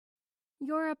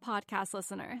You're a podcast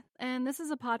listener, and this is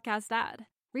a podcast ad.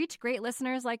 Reach great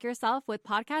listeners like yourself with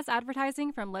podcast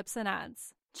advertising from Libsyn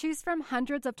Ads. Choose from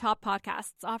hundreds of top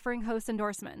podcasts offering host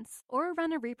endorsements, or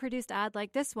run a reproduced ad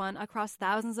like this one across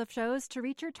thousands of shows to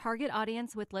reach your target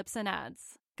audience with Libsyn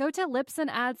Ads. Go to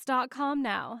libsynads.com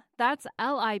now. That's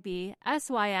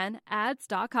LIBSYN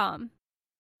ads.com.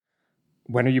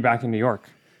 When are you back in New York?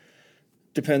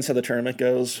 Depends how the tournament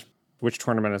goes. Which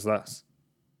tournament is this?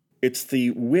 It's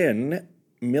the Win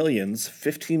Millions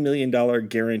 $15 million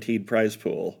guaranteed prize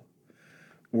pool.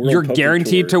 You're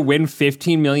guaranteed to win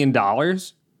 $15 million?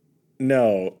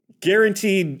 No.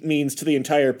 Guaranteed means to the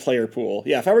entire player pool.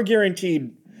 Yeah, if I were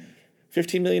guaranteed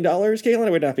 $15 million, Galen,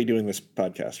 I would not be doing this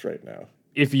podcast right now.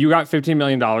 If you got $15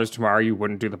 million tomorrow, you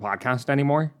wouldn't do the podcast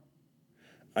anymore?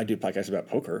 I do podcasts about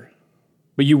poker.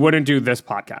 But you wouldn't do this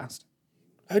podcast?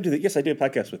 I do that. Yes, I do a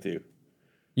podcast with you.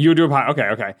 You would do a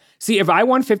podcast? Okay. See, if I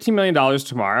won $15 million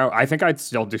tomorrow, I think I'd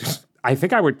still do... I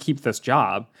think I would keep this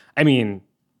job. I mean,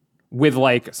 with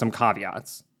like some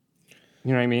caveats.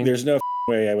 You know what I mean? There's no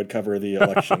way I would cover the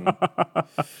election.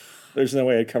 There's no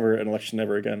way I'd cover an election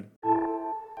ever again.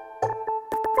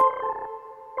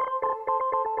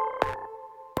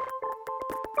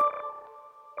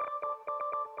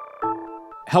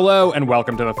 Hello and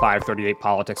welcome to the 538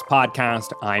 Politics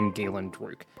Podcast. I'm Galen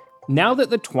Druke. Now that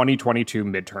the 2022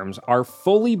 midterms are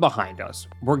fully behind us,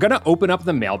 we're going to open up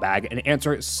the mailbag and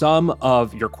answer some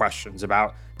of your questions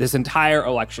about this entire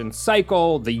election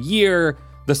cycle, the year,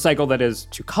 the cycle that is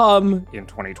to come in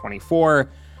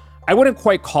 2024. I wouldn't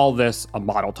quite call this a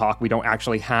model talk. We don't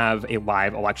actually have a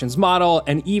live elections model,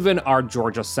 and even our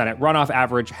Georgia Senate runoff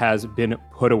average has been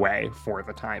put away for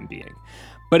the time being.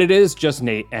 But it is just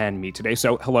Nate and me today.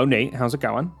 So hello, Nate. How's it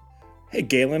going? Hey,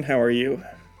 Galen. How are you?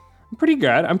 I'm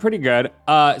pretty good.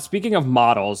 Speaking of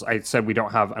models, I said we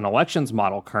don't have an elections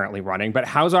model currently running, but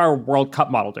how's our World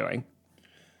Cup model doing?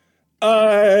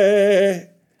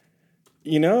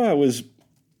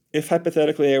 If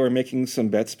hypothetically I were making some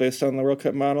bets based on the World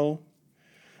Cup model,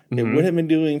 it would have been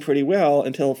doing pretty well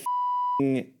until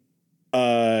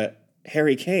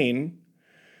Harry Kane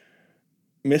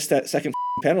missed that second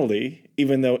penalty,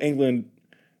 even though England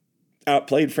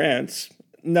outplayed France.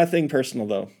 Nothing personal,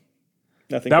 though.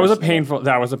 That was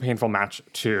a painful match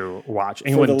to watch.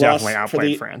 England definitely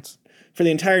outplayed France. For the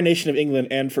entire nation of England,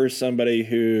 and for somebody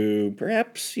who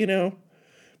perhaps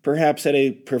had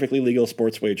a perfectly legal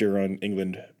sports wager on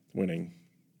England winning.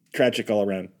 Tragic all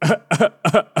around.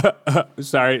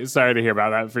 Sorry to hear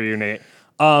about that for you, Nate.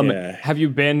 Yeah. Have you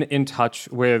been in touch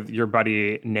with your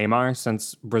buddy Neymar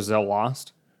since Brazil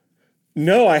lost?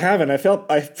 No, I haven't. I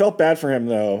felt bad for him,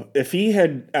 though. If he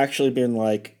had actually been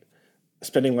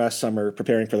spending last summer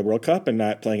preparing for the World Cup and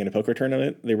not playing in a poker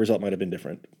tournament, the result might have been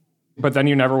different. But then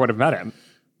you never would have met him.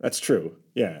 That's true.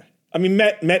 Yeah. I mean,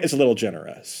 met is a little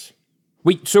generous.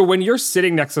 Wait, so when you're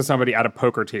sitting next to somebody at a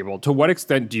poker table, to what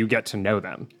extent do you get to know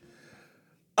them?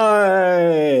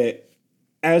 As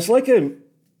like a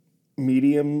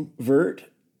medium vert,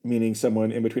 meaning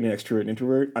someone in between an extrovert and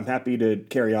introvert, I'm happy to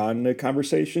carry on the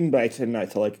conversation, but I tend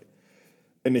not to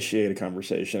initiate a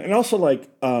conversation. And also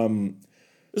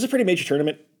this is a pretty major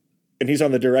tournament, and he's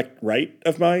on the direct right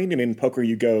of mine, and in poker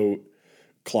you go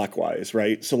clockwise,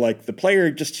 right? So the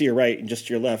player just to your right and just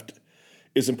to your left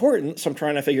is important, so I'm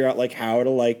trying to figure out how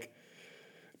to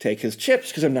take his chips,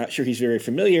 because I'm not sure he's very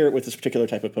familiar with this particular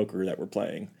type of poker that we're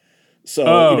playing.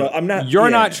 So, I'm not... You're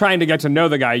not trying to get to know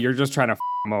the guy, you're just trying to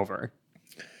him over.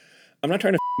 I'm not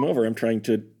trying to him over, I'm trying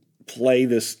to play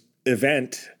this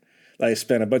event that I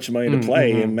spent a bunch of money to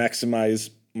play and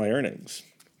maximize my earnings.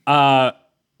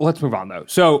 Let's move on, though.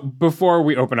 So before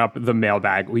we open up the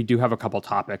mailbag, we do have a couple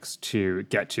topics to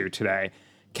get to today.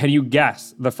 Can you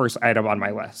guess the first item on my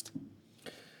list?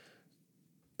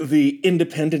 The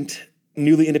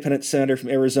newly independent senator from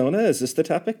Arizona. Is this the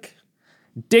topic?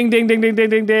 Ding, ding, ding, ding, ding,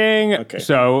 ding, ding. Okay.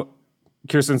 So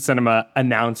Kyrsten Sinema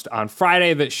announced on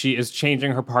Friday that she is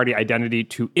changing her party identity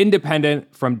to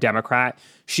independent from Democrat.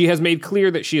 She has made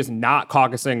clear that she is not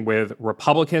caucusing with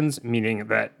Republicans, meaning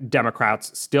that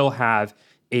Democrats still have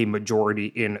a majority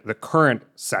in the current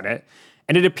Senate.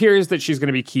 And it appears that she's going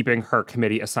to be keeping her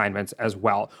committee assignments as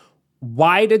well.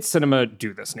 Why did Sinema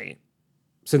do this, Nate?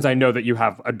 Since I know that you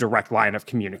have a direct line of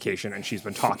communication and she's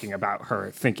been talking about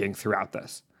her thinking throughout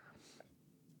this.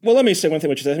 Well, let me say one thing,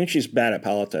 which is I think she's bad at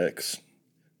politics.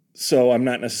 So I'm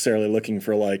not necessarily looking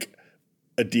for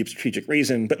a deep strategic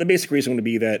reason, but the basic reason would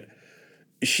be that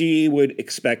she would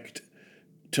expect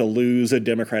to lose a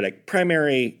Democratic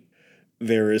primary.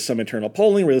 There is some internal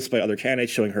polling released by other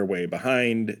candidates showing her way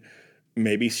behind.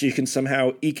 Maybe she can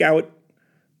somehow eke out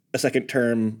a second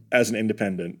term as an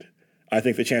independent. I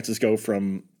think the chances go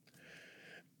from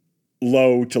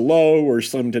low to low or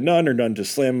slim to none or none to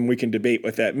slim. We can debate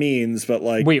what that means, but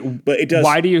but it does.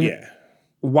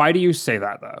 Why do you say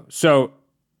that though? So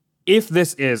if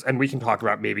this is, and we can talk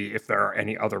about maybe if there are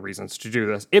any other reasons to do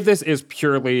this, if this is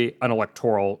purely an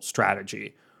electoral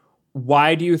strategy,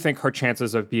 why do you think her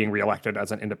chances of being reelected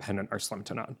as an independent are slim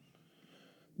to none?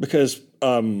 Because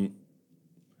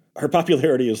her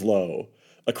popularity is low.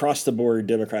 Across the board,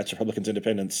 Democrats, Republicans,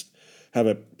 Independents have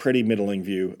a pretty middling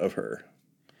view of her.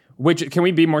 Which, can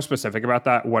we be more specific about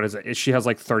that? What is it? She has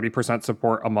 30%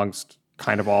 support amongst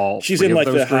kind of all. She's in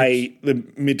the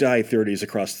mid to high 30s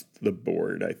across the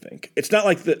board, I think. It's not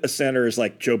like a senator is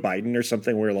like Joe Biden or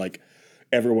something where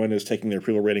everyone is taking their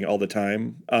approval rating all the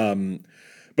time.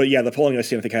 But yeah, the polling I've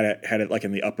seen, I think, had it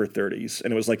in the upper 30s.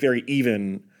 And it was very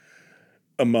even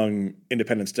among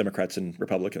independents, Democrats, and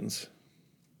Republicans.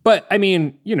 But I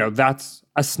mean, that's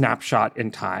a snapshot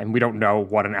in time. We don't know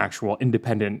what an actual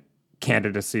independent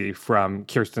candidacy from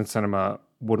Kyrsten Sinema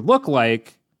would look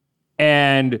like.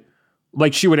 And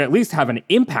she would at least have an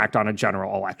impact on a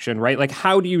general election, right?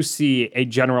 How do you see a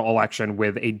general election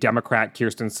with a Democrat,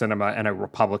 Kyrsten Sinema, and a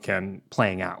Republican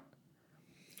playing out?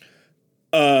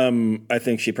 I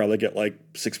think she'd probably get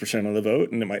 6% of the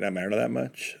vote, and it might not matter that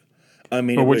much. I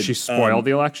mean, but would she spoil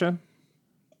the election?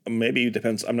 Maybe it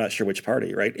depends. I'm not sure which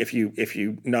party, right? If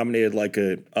you nominated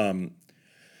a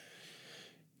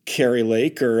Carrie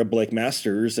Lake or a Blake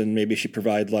Masters, and maybe she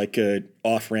provide a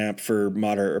off ramp for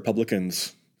moderate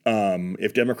Republicans.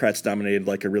 If Democrats nominated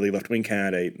a really left wing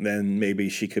candidate, then maybe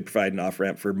she could provide an off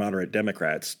ramp for moderate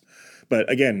Democrats.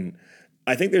 But again,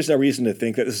 I think there's no reason to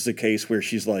think that this is a case where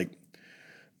she's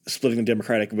splitting the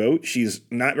Democratic vote. She's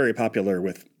not very popular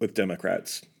with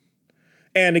Democrats.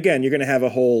 And again, you're going to have a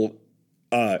whole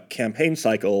campaign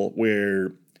cycle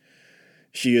where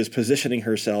she is positioning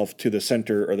herself to the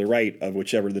center or the right of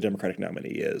whichever the Democratic nominee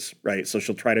is, right? So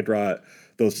she'll try to draw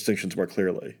those distinctions more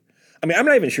clearly. I mean, I'm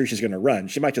not even sure she's going to run.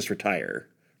 She might just retire,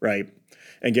 right?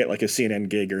 And get a CNN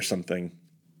gig or something.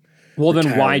 Well,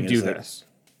 then why do this?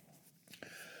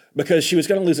 Because she was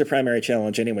going to lose a primary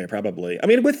challenge anyway, probably. I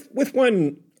mean, with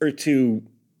one or two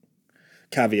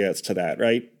caveats to that,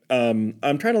 right? I'm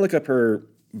trying to look up her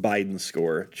Biden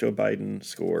score, Joe Biden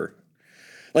score.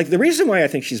 The reason why I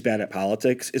think she's bad at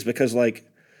politics is because,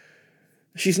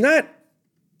 she's not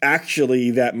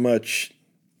actually that much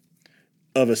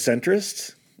of a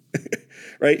centrist,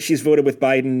 right? She's voted with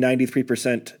Biden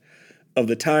 93% of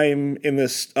the time in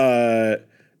this, I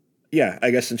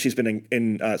guess since she's been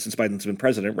since Biden's been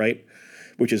president, right?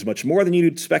 Which is much more than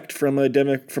you'd expect from not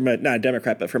a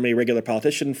Democrat, but from a regular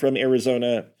politician from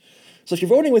Arizona. So if you're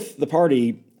voting with the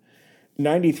party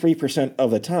 93% of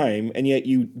the time, and yet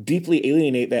you deeply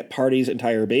alienate that party's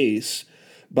entire base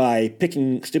by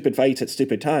picking stupid fights at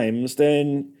stupid times,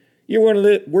 then you're one of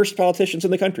the worst politicians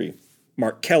in the country.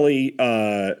 Mark Kelly,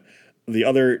 the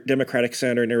other Democratic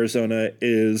senator in Arizona,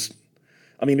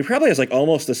 he probably has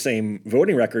almost the same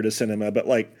voting record as Sinema, but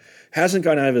hasn't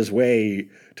gone out of his way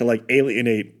to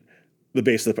alienate the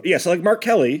base of the party. Yeah, so Mark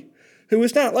Kelly, who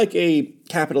is not a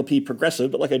capital P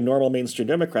progressive, but a normal mainstream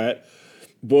Democrat,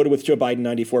 voted with Joe Biden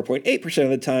 94.8% of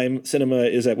the time.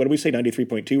 Sinema is at, what do we say,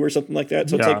 93.2 or something like that.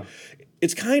 So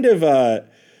it's kind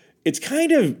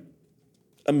of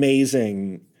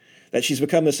amazing that she's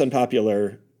become this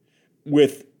unpopular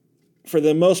with, for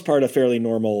the most part, a fairly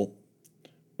normal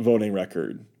voting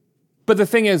record. But the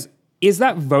thing is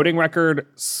that voting record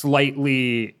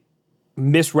slightly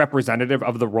misrepresentative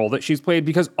of the role that she's played?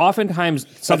 Because oftentimes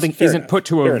something isn't put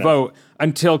to a vote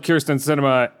until Kyrsten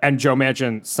Sinema and Joe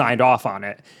Manchin signed off on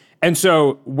it. And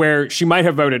so where she might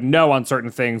have voted no on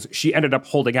certain things, she ended up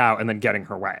holding out and then getting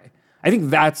her way. I think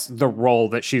that's the role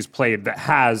that she's played that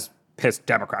has pissed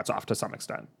Democrats off to some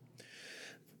extent.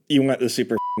 You want the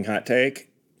super hot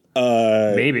take?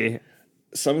 Maybe.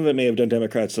 Some of it may have done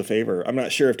Democrats a favor. I'm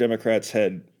not sure if Democrats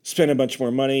had spent a bunch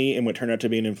more money in what turned out to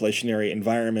be an inflationary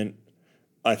environment.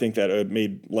 I think that it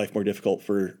made life more difficult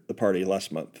for the party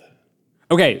last month.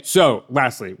 Okay, so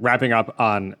lastly, wrapping up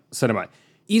on Sinema,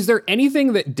 is there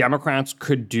anything that Democrats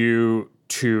could do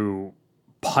to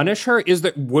punish her?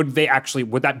 Would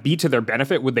that be to their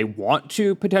benefit? Would they want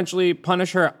to potentially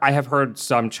punish her? I have heard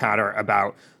some chatter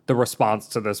about the response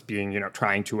to this being,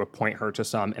 trying to appoint her to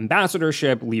some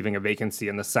ambassadorship, leaving a vacancy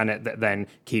in the Senate that then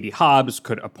Katie Hobbs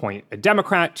could appoint a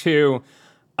Democrat to.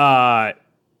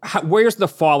 Where's the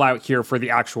fallout here for the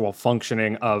actual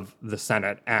functioning of the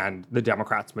Senate and the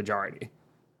Democrats' majority?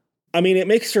 I mean, it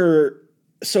makes her,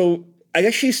 so I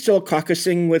guess she's still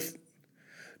caucusing with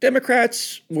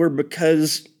Democrats,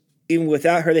 because even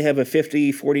without her, they have a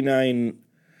 50-49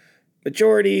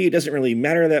 majority. It doesn't really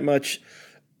matter that much.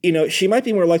 She might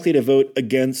be more likely to vote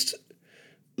against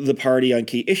the party on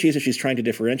key issues if she's trying to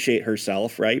differentiate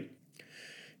herself, right?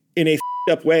 In a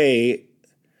up way,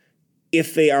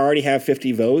 if they already have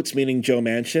 50 votes, meaning Joe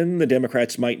Manchin, the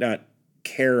Democrats might not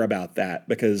care about that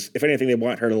because if anything, they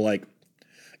want her to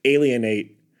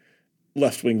alienate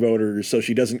left-wing voters so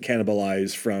she doesn't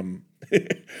cannibalize from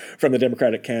from the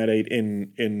Democratic candidate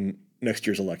in next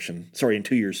year's election. Sorry, in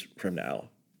 2 years from now.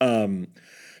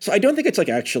 So I don't think it's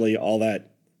actually all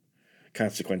that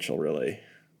consequential, really.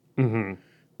 Mm-hmm.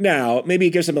 Now, maybe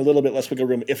it gives them a little bit less wiggle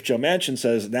room if Joe Manchin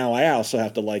says, now I also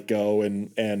have to go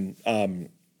and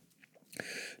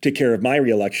take care of my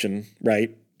reelection,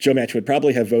 right? Joe Manchin would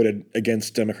probably have voted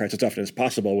against Democrats as often as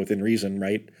possible within reason,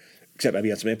 right? Except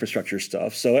maybe on some infrastructure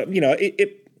stuff. So,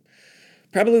 it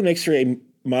probably makes for a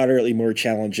moderately more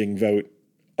challenging vote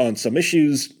on some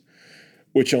issues,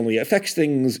 which only affects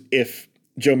things if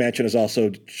Joe Manchin is also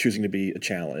choosing to be a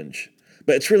challenge.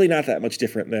 But it's really not that much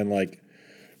different than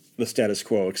the status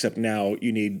quo, except now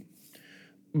you need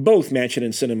both Manchin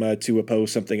and Sinema to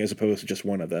oppose something as opposed to just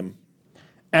one of them.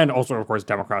 And also, of course,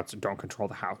 Democrats don't control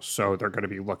the House, so they're going to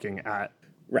be looking at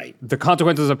right. The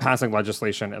consequences of passing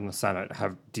legislation in the Senate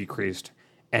have decreased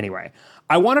anyway.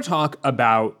 I want to talk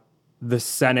about the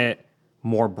Senate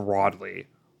more broadly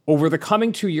over the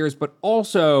coming 2 years, but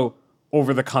also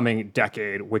over the coming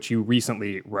decade, which you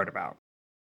recently wrote about.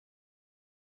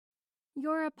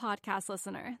 You're a podcast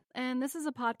listener, and this is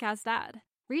a podcast ad.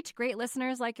 Reach great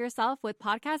listeners like yourself with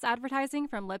podcast advertising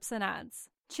from Libsyn Ads.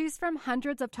 Choose from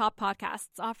hundreds of top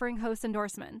podcasts offering host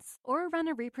endorsements, or run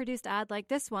a reproduced ad like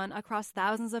this one across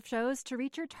thousands of shows to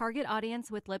reach your target audience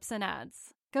with Libsyn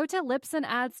Ads. Go to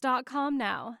libsynads.com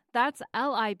now. That's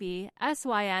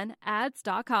LIBSYN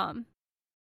ads.com.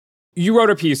 You wrote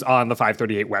a piece on the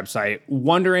 538 website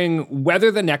wondering whether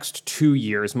the next 2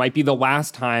 years might be the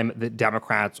last time that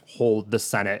Democrats hold the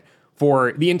Senate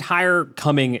for the entire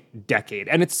coming decade.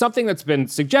 And it's something that's been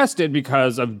suggested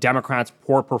because of Democrats'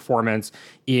 poor performance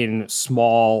in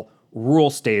small rural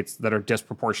states that are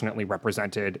disproportionately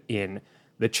represented in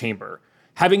the chamber.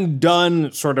 Having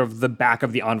done sort of the back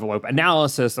of the envelope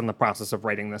analysis in the process of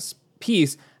writing this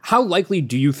piece, how likely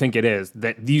do you think it is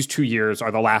that these 2 years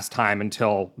are the last time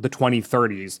until the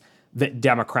 2030s that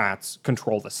Democrats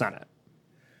control the Senate?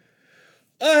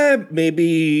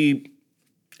 Maybe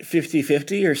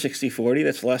 50-50 or 60-40.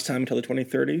 That's the last time until the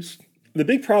 2030s. The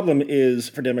big problem is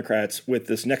for Democrats with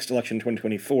this next election in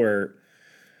 2024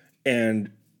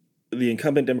 and the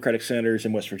incumbent Democratic senators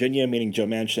in West Virginia, meaning Joe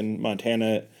Manchin,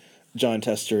 Montana, John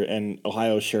Tester, and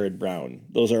Ohio, Sherrod Brown.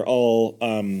 Those are all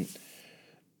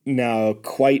now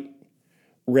quite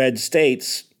red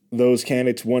states. Those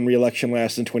candidates won re-election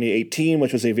last in 2018,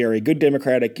 which was a very good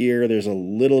Democratic year. There's a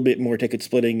little bit more ticket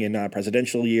splitting in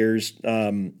presidential years.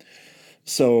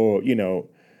 So,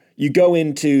 you go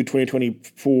into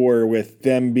 2024 with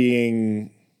them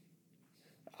being,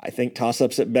 I think,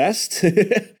 toss-ups at best.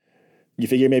 You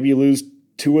figure maybe you lose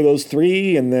 2 of those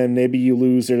 3, and then maybe you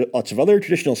lose lots of other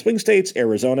traditional swing states.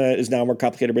 Arizona is now a more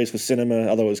complicated race with Sinema,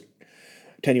 although it was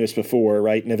tenuous before,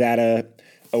 right? Nevada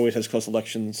always has close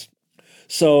elections.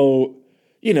 So,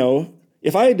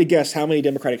 if I had to guess how many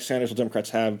Democratic senators will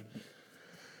Democrats have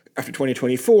after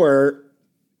 2024,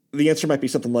 the answer might be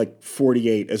something like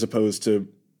 48 as opposed to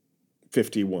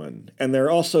 51. And there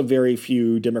are also very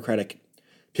few Democratic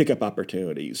pickup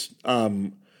opportunities.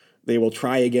 They will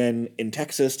try again in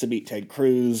Texas to beat Ted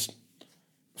Cruz.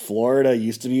 Florida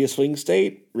used to be a swing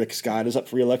state. Rick Scott is up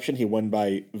for re-election. He won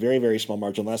by very, very small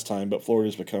margin last time, but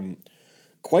Florida's become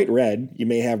quite red. You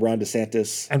may have Ron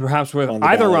DeSantis. And perhaps with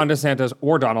either Ron DeSantis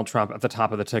or Donald Trump at the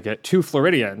top of the ticket, 2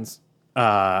 Floridians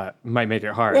might make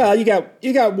it hard. Well, you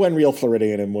got one real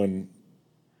Floridian and one.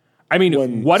 I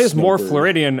mean, what is more snowbird.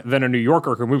 Floridian than a New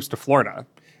Yorker who moves to Florida?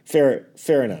 Fair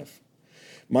enough.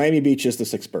 Miami Beach is the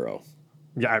 6th borough.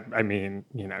 Yeah, I mean,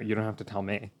 you don't have to tell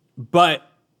me. But,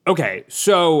 okay,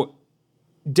 so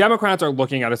Democrats are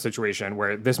looking at a situation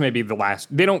where this may be the last,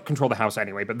 they don't control the House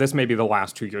anyway, but this may be the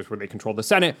last 2 years where they control the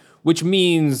Senate, which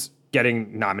means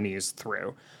getting nominees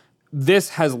through. This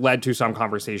has led to some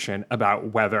conversation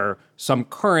about whether some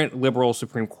current liberal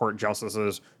Supreme Court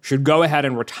justices should go ahead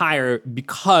and retire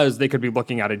because they could be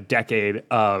looking at a decade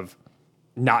of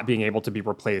not being able to be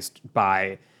replaced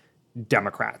by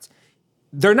Democrats.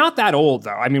 They're not that old,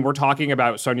 though. I mean, we're talking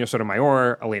about Sonia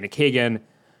Sotomayor, Elena Kagan.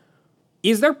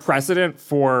 Is there precedent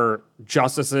for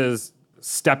justices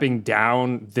stepping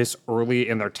down this early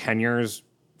in their tenures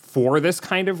for this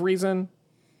kind of reason?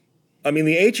 I mean,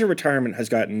 the age of retirement has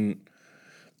gotten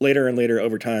later and later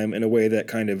over time in a way that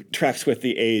kind of tracks with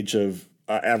the age of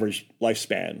average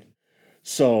lifespan.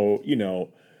 So,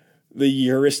 the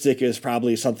heuristic is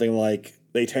probably something like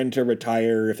they tend to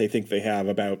retire if they think they have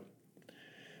about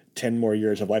 10 more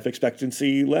years of life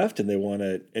expectancy left and they want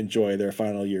to enjoy their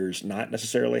final years, not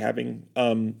necessarily having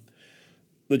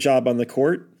the job on the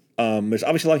court. There's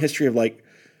obviously a long history of like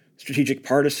strategic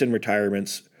partisan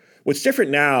retirements. What's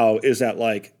different now is that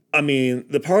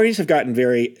the parties have gotten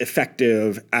very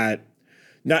effective at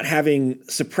not having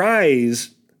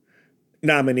surprise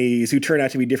nominees who turn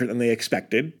out to be different than they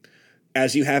expected.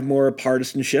 As you have more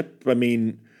partisanship,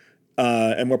 and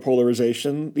more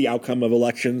polarization, the outcome of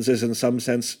elections is in some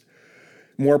sense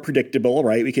more predictable,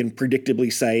 right? We can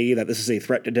predictably say that this is a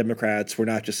threat to Democrats. We're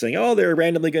not just saying, oh, there are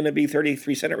randomly going to be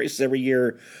 33 Senate races every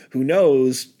year. Who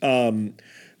knows?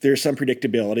 There's some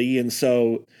predictability. And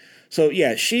so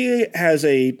yeah, she has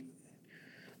a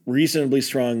reasonably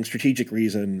strong strategic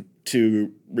reason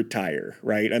to retire,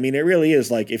 right? It really is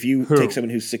like if you take someone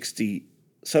who's 60,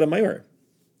 Sotomayor.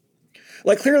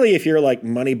 Clearly, if you're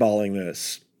moneyballing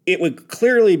this, it would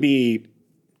clearly be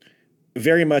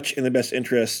very much in the best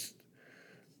interest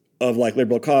of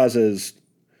liberal causes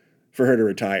for her to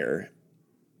retire,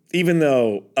 even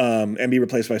though and be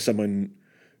replaced by someone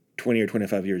 20 or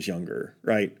 25 years younger,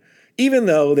 right? Even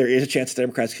though there is a chance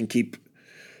Democrats can keep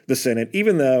the Senate,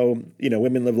 even though,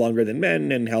 women live longer than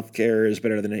men and healthcare is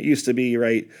better than it used to be,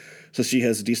 right? So she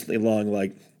has a decently long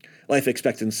life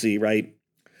expectancy, right?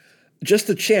 Just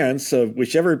the chance of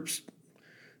whichever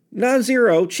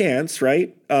non-zero chance,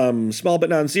 right? Small but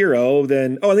non-zero,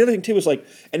 then, and the other thing too is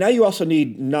and now you also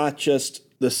need not just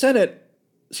the Senate,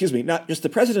 not just the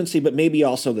presidency, but maybe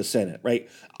also the Senate, right?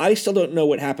 I still don't know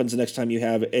what happens the next time you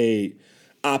have a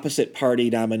opposite party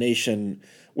nomination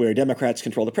where Democrats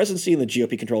control the presidency and the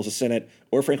GOP controls the Senate,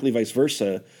 or frankly, vice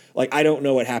versa. I don't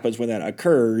know what happens when that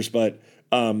occurs, but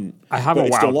I have a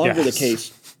it's wild no longer guess. the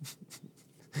case.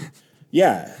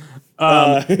 Yeah.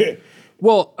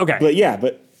 Well, okay.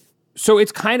 But so it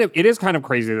is kind of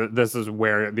crazy that this is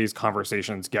where these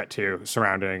conversations get to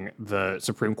surrounding the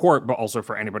Supreme Court, but also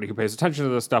for anybody who pays attention to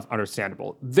this stuff,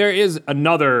 understandable. There is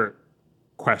another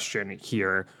question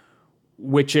here,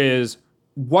 which is,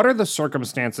 what are the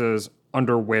circumstances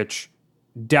under which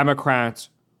Democrats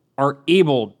are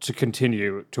able to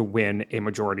continue to win a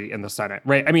majority in the Senate,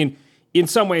 right? In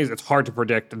some ways, it's hard to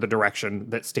predict the direction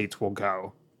that states will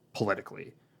go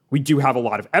politically. We do have a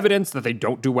lot of evidence that they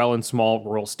don't do well in small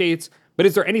rural states, but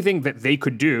is there anything that they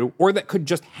could do or that could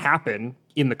just happen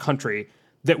in the country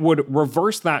that would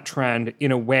reverse that trend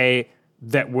in a way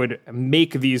that would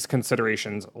make these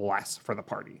considerations less for the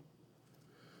party?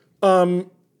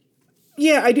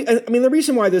 Yeah, I do. The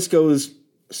reason why this goes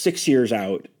 6 years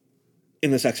out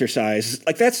in this exercise,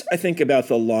 that's, I think, about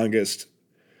the longest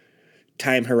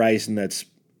time horizon that's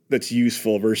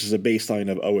useful versus a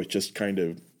baseline of, it's just kind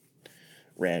of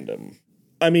random.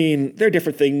 There are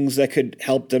different things that could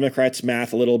help Democrats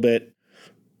math a little bit.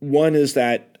 One is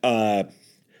that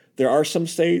there are some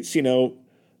states,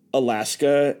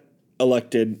 Alaska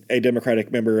elected a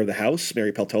Democratic member of the House,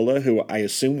 Mary Peltola, who I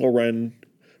assume will run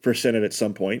for Senate at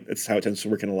some point. That's how it tends to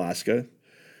work in Alaska.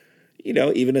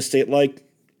 Even a state like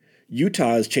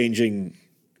Utah is changing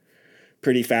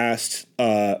pretty fast.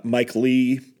 Mike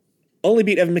Lee only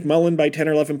beat Evan McMullin by 10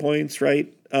 or 11 points,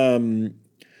 right?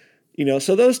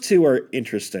 So those two are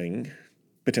interesting,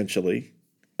 potentially,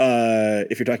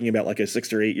 if you're talking about a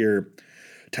 6 or 8 year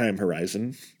time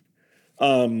horizon.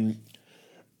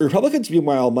 Republicans,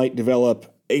 meanwhile, might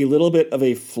develop a little bit of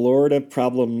a Florida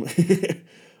problem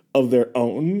of their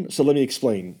own. So let me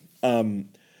explain.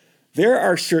 There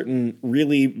are certain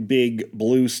really big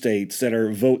blue states that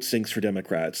are vote sinks for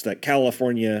Democrats, that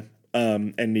California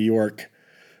and New York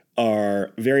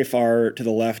are very far to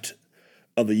the left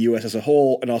of the U.S. as a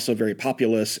whole and also very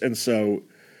populous. And so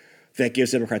that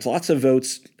gives Democrats lots of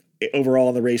votes overall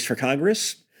in the race for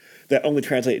Congress that only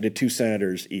translate into 2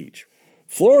 senators each.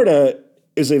 Florida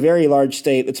is a very large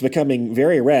state that's becoming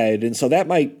very red, and so that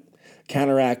might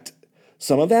counteract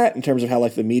some of that in terms of how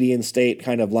the median state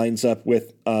kind of lines up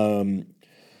with the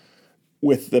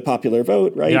popular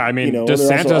vote, right? Yeah,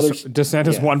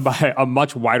 DeSantis won by a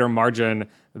much wider margin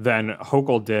than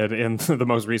Hochul did in the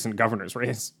most recent governor's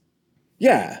race.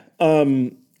 Yeah.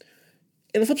 And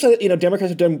the flip side, Democrats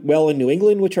have done well in New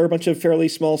England, which are a bunch of fairly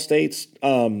small states,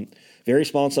 very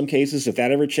small in some cases. If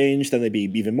that ever changed, then they'd be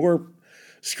even more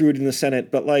screwed in the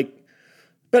Senate. But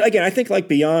again, I think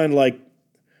beyond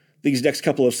these next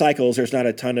couple of cycles, there's not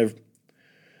a ton of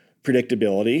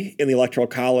predictability. In the Electoral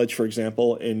College, for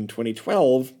example, in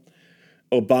 2012,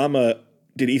 Obama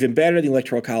did even better in the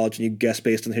Electoral College than you guess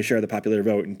based on his share of the popular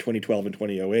vote in 2012 and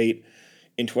 2008.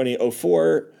 In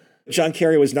 2004, John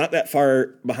Kerry was not that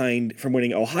far behind from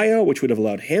winning Ohio, which would have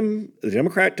allowed him, the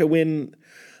Democrat, to win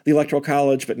the Electoral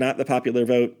College, but not the popular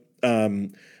vote.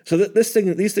 So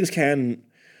these things can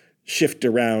shift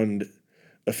around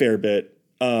a fair bit.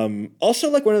 Also,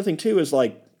 like, one other thing too is,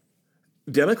 like,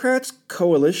 Democrats'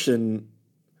 coalition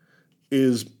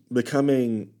is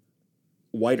becoming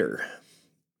wider.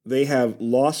 They have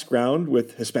lost ground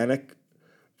with Hispanic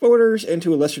voters and,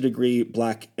 to a lesser degree,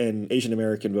 Black and Asian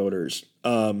American voters.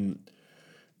 And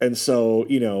so,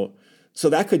 so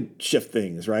that could shift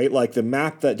things, right? Like, the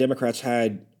map that Democrats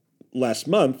had last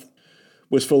month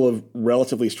was full of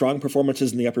relatively strong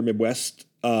performances in the upper Midwest.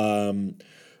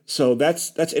 So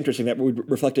that's interesting. That would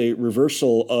reflect a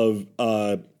reversal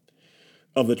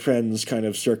of the trends kind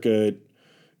of circa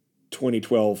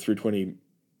 2012 through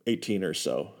 2018 or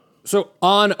so. So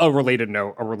on a related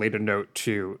note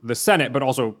to the Senate, but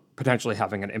also potentially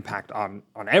having an impact on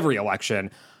every election,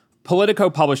 Politico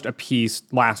published a piece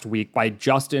last week by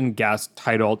Justin Guest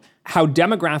titled "How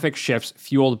Demographic Shifts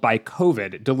Fueled by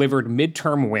COVID Delivered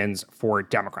Midterm Wins for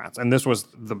Democrats." And this was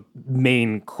the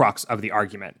main crux of the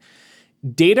argument.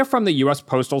 Data from the U.S.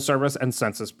 Postal Service and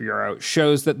Census Bureau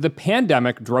shows that the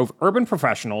pandemic drove urban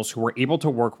professionals who were able to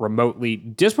work remotely,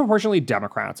 disproportionately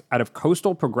Democrats, out of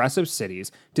coastal progressive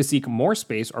cities to seek more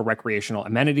space or recreational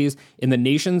amenities in the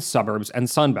nation's suburbs and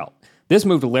Sunbelt. This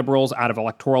moved liberals out of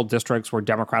electoral districts where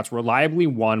Democrats reliably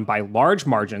won by large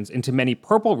margins into many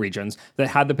purple regions that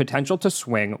had the potential to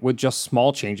swing with just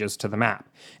small changes to the map.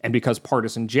 And because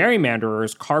partisan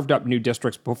gerrymanderers carved up new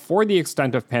districts before the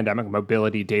extent of pandemic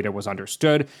mobility data was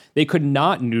understood, they could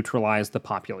not neutralize the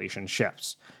population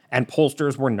shifts. And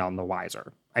pollsters were none the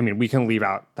wiser. I mean, we can leave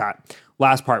out that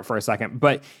last part for a second,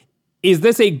 but is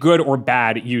this a good or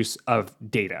bad use of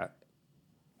data?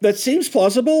 That seems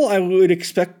plausible. I would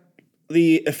expect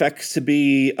the effects to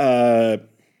be kind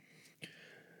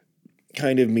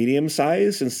of medium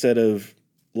size instead of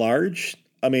large.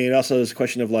 I mean, also there's a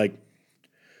question of, like,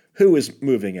 who is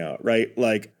moving out, right?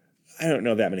 Like, I don't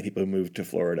know that many people who moved to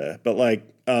Florida, but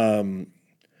the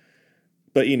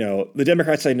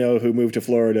Democrats I know who moved to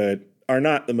Florida are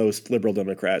not the most liberal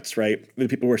Democrats, right? The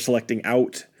people who are selecting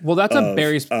out. Well, that's a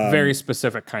very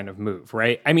specific kind of move,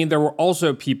 right? I mean, there were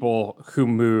also people who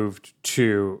moved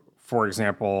to, for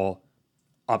example,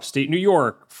 upstate New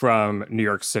York from New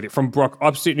York City,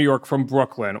 upstate New York from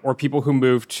Brooklyn, or people who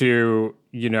moved to,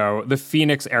 the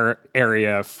Phoenix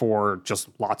area for just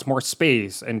lots more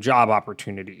space and job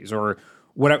opportunities, or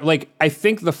whatever. Like, I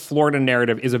think the Florida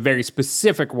narrative is a very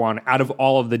specific one out of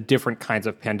all of the different kinds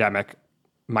of pandemic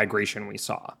migration we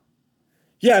saw.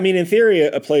 Yeah, I mean, in theory,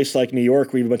 a place like New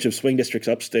York, we have a bunch of swing districts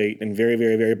upstate and very,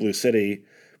 very, very blue city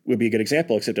would be a good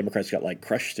example, except Democrats got, like,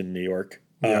 crushed in New York.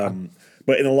 Yeah.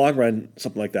 But in the long run,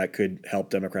 something like that could help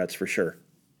Democrats for sure.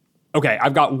 Okay,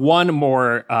 I've got one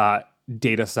more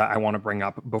data set I want to bring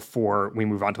up before we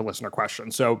move on to listener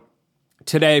questions. So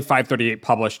today, 538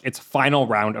 published its final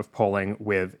round of polling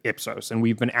with Ipsos, and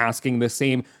we've been asking the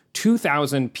same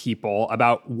 2,000 people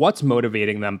about what's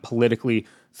motivating them politically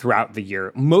throughout the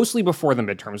year, mostly before the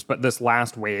midterms, but this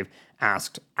last wave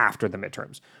asked after the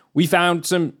midterms. We found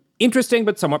some interesting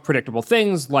but somewhat predictable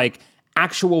things, like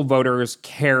actual voters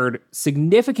cared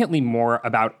significantly more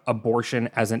about abortion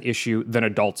as an issue than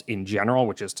adults in general,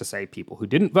 which is to say people who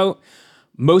didn't vote.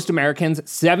 Most Americans,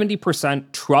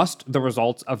 70%, trust the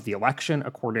results of the election,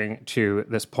 according to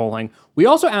this polling. We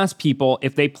also asked people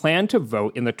if they plan to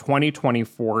vote in the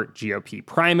 2024 GOP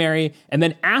primary, and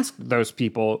then asked those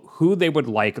people who they would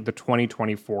like the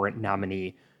 2024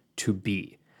 nominee to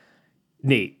be.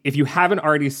 Nate, if you haven't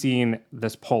already seen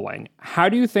this polling, how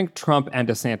do you think Trump and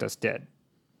DeSantis did?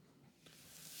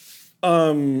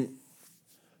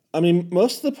 I mean,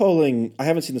 most of the polling, I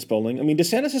haven't seen this polling. I mean,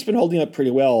 DeSantis has been holding up pretty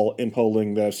well in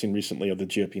polling that I've seen recently of the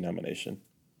GOP nomination.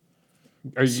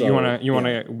 You want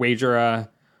to wager a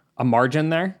margin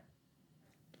there?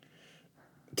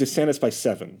 DeSantis by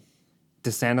 7.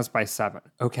 DeSantis by 7.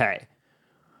 Okay.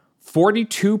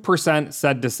 42%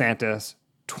 said DeSantis.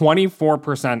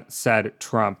 24% said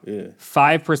Trump,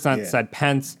 5% said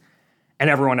Pence, and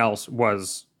everyone else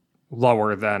was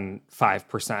lower than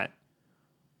 5%.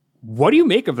 What do you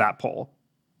make of that poll?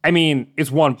 I mean,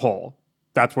 it's one poll.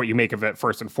 That's what you make of it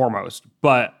first and foremost.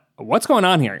 But what's going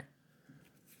on here?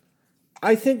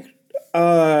 I think,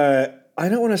 I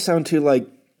don't want to sound too like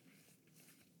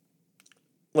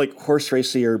horse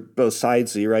racy or both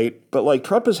sidesy, right? But like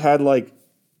Trump has had like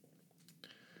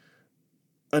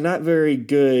a not very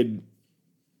good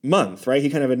month, right? He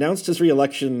kind of announced his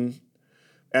reelection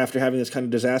after having this kind of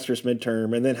disastrous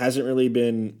midterm and then hasn't really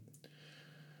been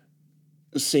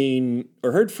seen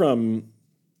or heard from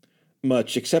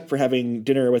much, except for having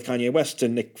dinner with Kanye West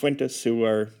and Nick Fuentes, who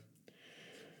are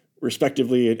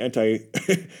respectively an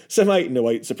anti-Semite and a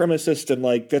white supremacist, and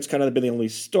like that's kind of been the only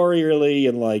story really,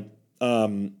 and like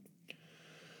I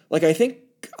think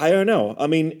I don't know. I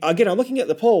mean, again, I'm looking at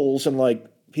the polls and like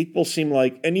people seem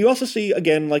like, and you also see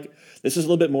again like this is a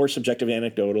little bit more subjective and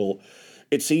anecdotal.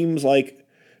 It seems like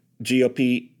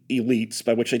GOP elites,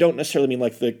 by which I don't necessarily mean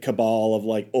like the cabal of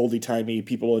like oldie-timey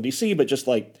people in DC, but just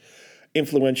like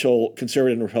influential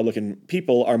conservative and Republican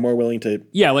people are more willing to...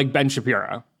 Yeah, like Ben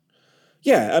Shapiro.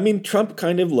 Yeah, I mean, Trump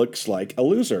kind of looks like a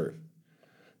loser.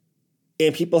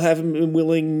 And people haven't been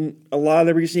willing... A lot of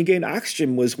the reason he gained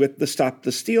oxygen was with the Stop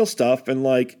the Steal stuff, and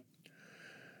like...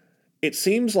 It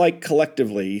seems like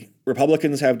collectively,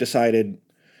 Republicans have decided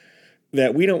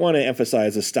that we don't want to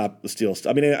emphasize the Stop the Steal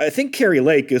stuff. I mean, I think Carrie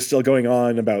Lake is still going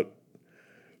on about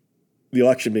the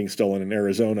election being stolen in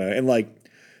Arizona, and like,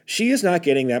 she is not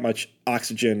getting that much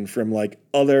oxygen from like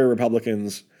other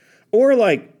Republicans or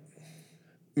like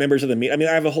members of the media. I mean,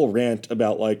 I have a whole rant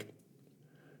about like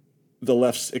the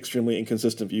left's extremely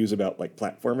inconsistent views about like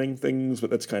platforming things, but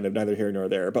that's kind of neither here nor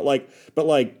there. But like,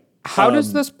 how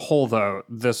does this poll though,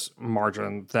 this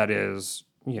margin that is,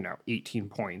 18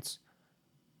 points,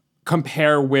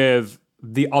 compare with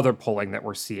the other polling that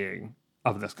we're seeing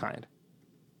of this kind?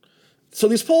 So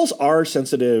these polls are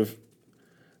sensitive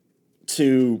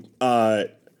to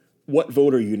what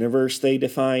voter universe they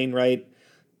define, right?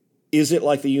 Is it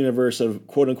like the universe of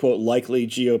quote unquote likely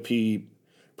GOP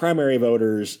primary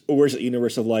voters, or is it the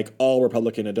universe of like all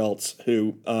Republican adults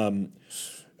who So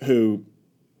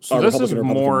are this Republican is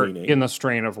more leaning? in the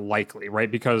strain of likely,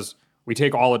 right? Because we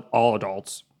take all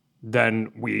adults,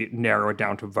 then we narrow it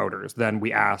down to voters. Then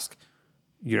we ask,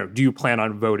 do you plan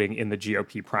on voting in the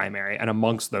GOP primary? And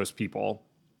amongst those people,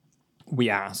 we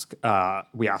ask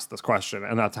this question,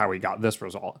 and that's how we got this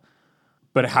result.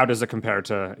 But how does it compare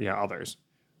to others?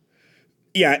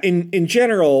 Yeah, in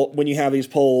general, when you have these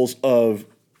polls of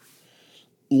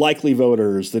likely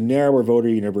voters, the narrower voter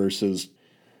universes,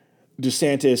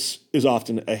 DeSantis is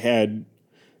often ahead.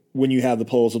 When you have the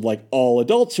polls of like all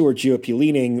adults who are GOP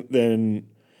leaning, then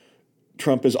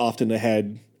Trump is often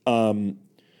ahead.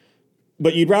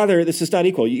 But you'd rather, this is not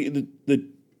equal. The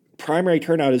primary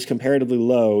turnout is comparatively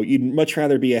low. You'd much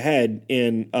rather be ahead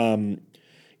in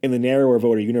the narrower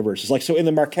voter universes. Like, so in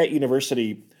the Marquette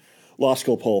University Law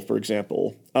School poll, for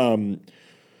example,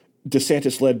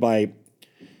 DeSantis led by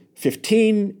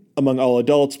 15 among all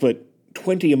adults, but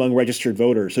 20 among registered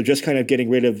voters. So just kind of getting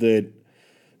rid of the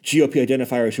GOP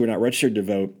identifiers who are not registered to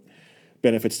vote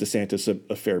benefits DeSantis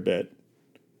a fair bit.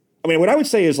 I mean, what I would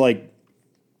say is like,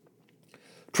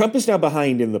 Trump is now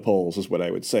behind in the polls, is what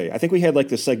I would say. I think we had like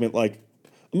this segment like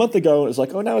a month ago. It was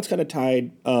like, oh, now it's kind of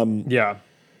tied. Yeah.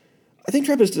 I think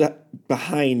Trump is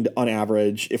behind on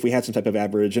average, if we had some type of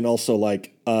average. And also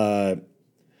like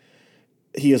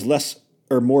he has less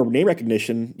or more name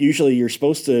recognition. Usually you're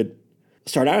supposed to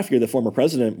start out if you're the former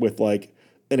president with like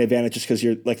an advantage just because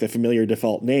you're like the familiar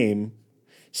default name.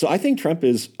 So I think Trump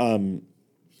is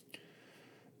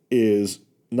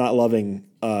not loving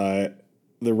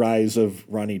the rise of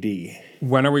Ronnie D.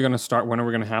 When are we going to start? When are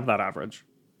we going to have that average?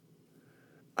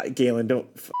 Galen, don't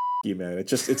you, man.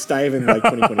 It's not even like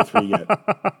 2023 yet.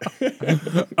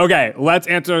 Okay, let's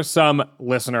answer some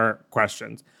listener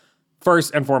questions.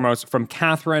 First and foremost, from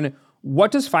Catherine,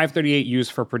 what does 538 use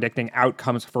for predicting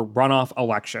outcomes for runoff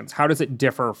elections? How does it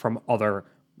differ from other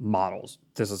models?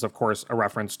 This is, of course, a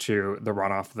reference to the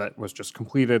runoff that was just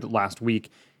completed last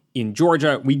week in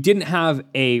Georgia. We didn't have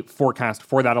a forecast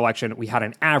for that election. We had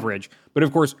an average. But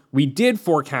of course, we did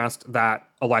forecast that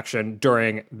election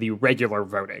during the regular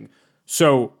voting.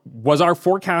 So was our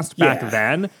forecast back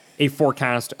then a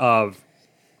forecast of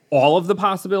all of the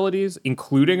possibilities,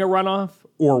 including a runoff,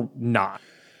 or not?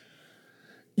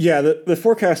 Yeah, the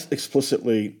forecast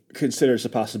explicitly considers the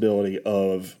possibility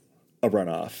of a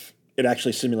runoff. It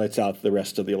actually simulates out the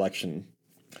rest of the election,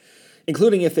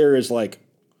 including if there is like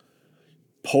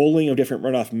polling of different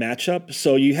runoff matchups.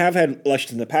 So you have had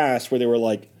elections in the past where there were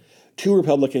like 2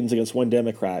 Republicans against 1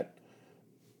 Democrat,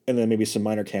 and then maybe some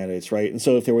minor candidates, right? And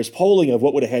so if there was polling of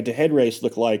what would a head-to-head race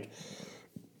look like,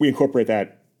 we incorporate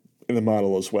that in the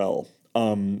model as well.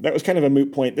 That was kind of a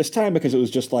moot point this time because it was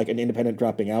just like an independent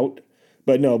dropping out.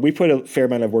 But no, we put a fair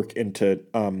amount of work into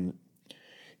the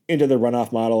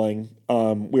runoff modeling.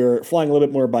 We're flying a little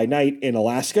bit more by night in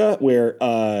Alaska, where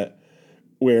they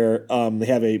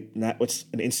have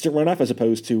an instant runoff as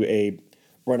opposed to a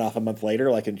runoff a month later,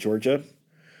 like in Georgia.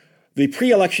 The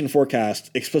pre-election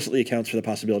forecast explicitly accounts for the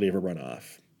possibility of a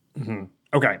runoff. Mm-hmm.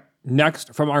 Okay.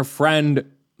 Next, from our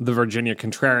friend, the Virginia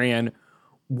Contrarian,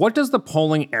 what does the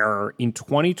polling error in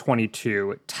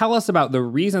 2022 tell us about the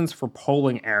reasons for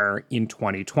polling error in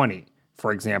 2020?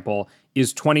 For example,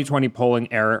 is 2020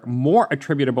 polling error more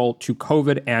attributable to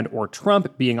COVID and or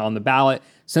Trump being on the ballot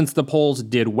since the polls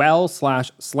did well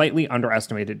 / slightly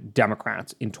underestimated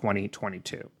Democrats in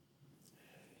 2022?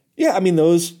 Yeah, I mean,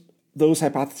 those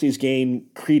hypotheses gain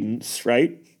credence,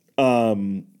 right?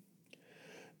 I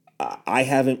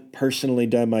haven't personally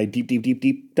done my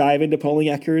deep dive into polling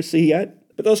accuracy yet,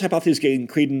 but those hypotheses gain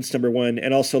credence, number one,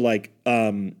 and also like,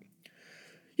 it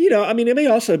may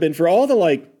also have been for all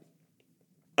the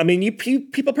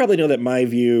people probably know that my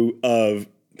view of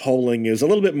polling is a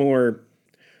little bit more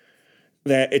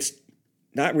that it's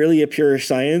not really a pure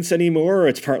science anymore.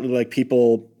 It's partly like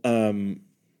people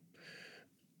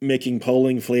making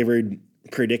polling flavored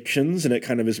predictions, and it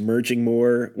kind of is merging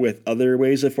more with other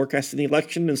ways of forecasting the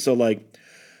election. And so like,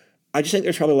 I just think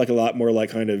there's probably like a lot more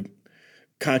like kind of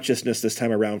consciousness this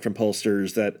time around from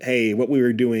pollsters that, hey, what we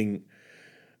were doing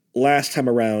last time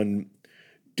around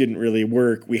didn't really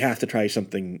work. We have to try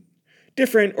something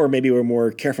different, or maybe we're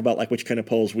more careful about like which kind of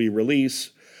polls we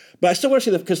release. But I still want to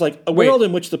say that because like a world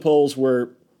in which the polls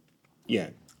were,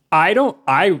 I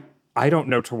don't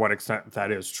know to what extent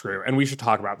that is true. And we should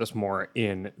talk about this more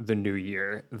in the new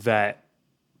year, that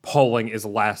polling is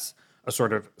less a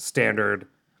sort of standard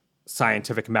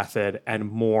scientific method and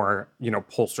more,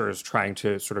 pollsters trying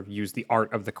to sort of use the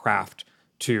art of the craft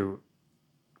to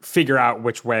figure out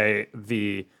which way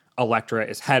the electorate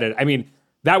is headed. I mean,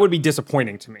 that would be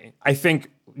disappointing to me. I think,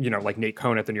 like Nate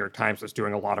Cohn at the New York Times is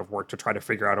doing a lot of work to try to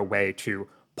figure out a way to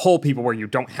poll people where you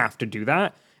don't have to do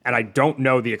that. And I don't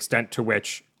know the extent to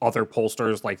which other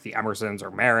pollsters like the Emersons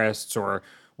or Marists or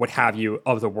what have you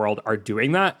of the world are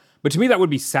doing that. But to me, that would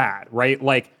be sad, right?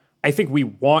 Like, I think we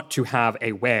want to have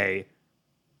a way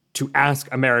to ask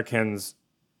Americans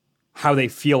how they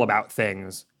feel about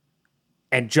things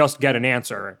and just get an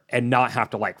answer and not have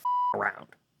to like around.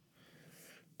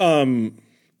 I'm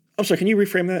sorry, can you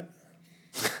reframe that?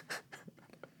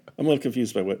 I'm a little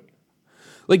confused by what.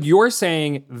 Like, you're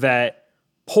saying that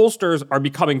pollsters are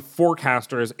becoming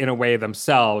forecasters in a way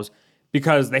themselves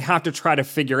because they have to try to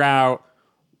figure out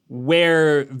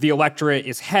where the electorate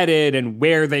is headed and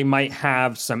where they might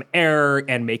have some error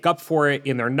and make up for it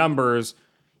in their numbers,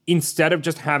 instead of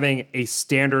just having a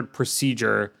standard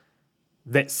procedure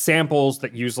that samples,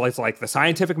 that uses like the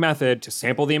scientific method to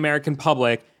sample the American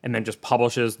public and then just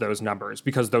publishes those numbers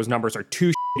because those numbers are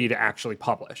too shitty to actually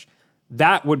publish.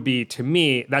 That would be, to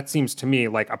me, that seems to me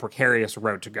like a precarious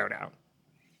road to go down.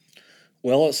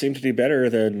 Well, it seemed to do better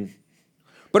than.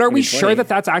 But are we sure that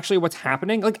that's actually what's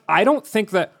happening? Like, I don't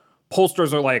think that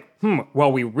pollsters are like,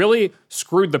 well, we really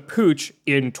screwed the pooch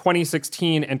in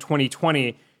 2016 and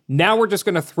 2020. Now we're just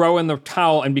going to throw in the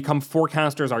towel and become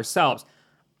forecasters ourselves.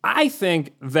 I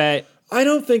think that. I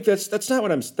don't think that's not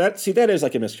what I'm. That is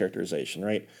like a mischaracterization,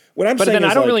 right? What I'm saying is, but then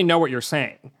I don't really know what you're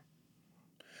saying.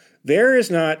 There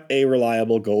is not a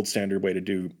reliable gold standard way to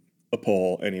do a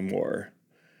poll anymore.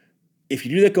 If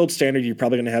you do that gold standard, you're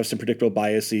probably going to have some predictable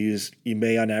biases. You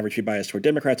may, on average, be biased toward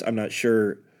Democrats. I'm not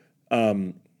sure.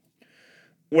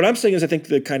 What I'm saying is I think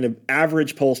the kind of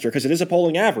average pollster, because it is a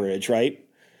polling average, right?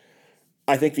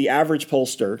 I think the average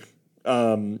pollster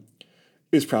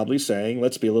is probably saying,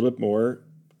 let's be a little bit more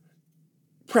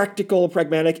practical,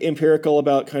 pragmatic, empirical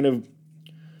about kind of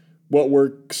what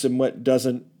works and what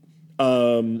doesn't.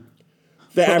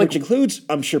 The average includes,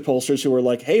 I'm sure, pollsters who are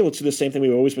like, hey, let's do the same thing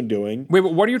we've always been doing. Wait,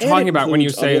 but what are you talking about when you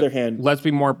say, hand, let's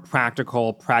be more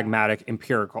practical, pragmatic,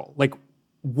 empirical? Like,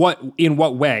 in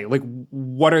what way? Like,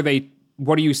 what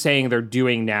are you saying they're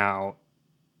doing now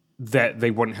that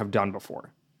they wouldn't have done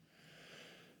before?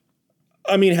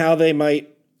 I mean, how they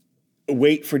might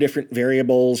wait for different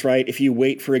variables, right? If you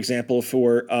wait, for example,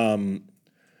 for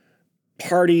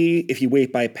party, if you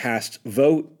wait by past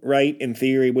vote, right? In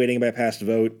theory, waiting by past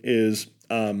vote is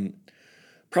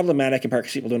problematic in part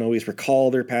because people don't always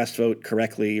recall their past vote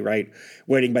correctly, right?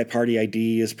 Waiting by party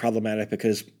ID is problematic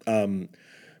because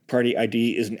party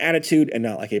ID is an attitude and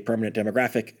not like a permanent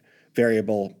demographic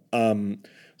variable.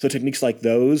 So techniques like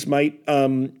those might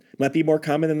be more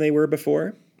common than they were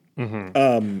before.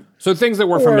 Mm-hmm. So things that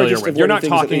we're familiar with. You're not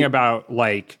talking about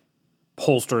like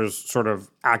pollsters sort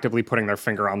of actively putting their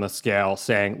finger on the scale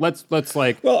saying, let's mess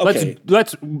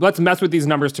with these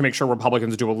numbers to make sure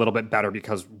Republicans do a little bit better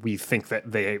because we think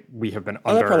that we have been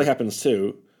under. That probably happens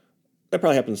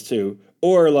too.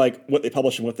 Or like what they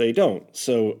publish and what they don't.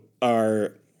 So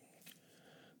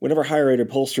whenever higher rated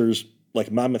pollsters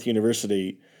like Monmouth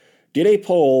University did a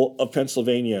poll of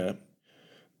Pennsylvania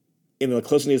in the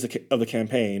closing days of the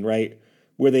campaign, right?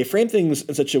 where they framed things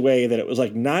in such a way that it was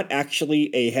like not actually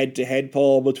a head-to-head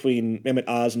poll between Mehmet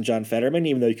Oz and John Fetterman,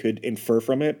 even though you could infer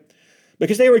from it,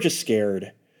 because they were just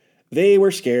scared. They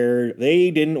were scared. They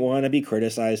didn't want to be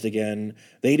criticized again.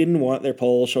 They didn't want their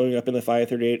poll showing up in the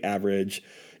 538 average.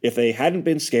 If they hadn't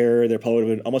been scared, their poll would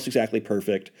have been almost exactly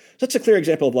perfect. So that's a clear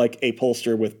example of like a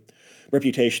pollster with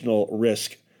reputational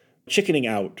risk chickening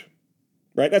out,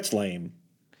 right? That's lame.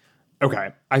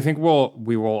 Okay, I think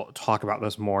we will talk about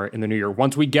this more in the new year.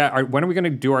 Once we get when are we going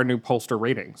to do our new pollster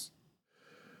ratings?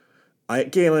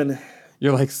 Galen.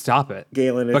 You're like, stop it.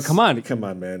 Galen, but come on,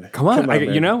 man. Come on,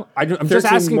 Man. I'm just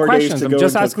asking questions. I'm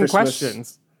just asking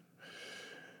questions.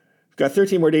 We've got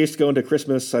 13 more days to go into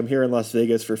Christmas. I'm here in Las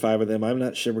Vegas for 5 of them. I'm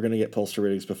not sure we're going to get pollster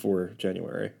ratings before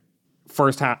January.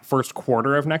 First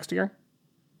quarter of next year?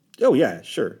 Oh, yeah,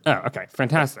 sure. Oh, okay.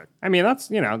 Fantastic. I mean,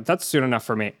 that's soon enough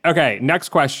for me. Okay, next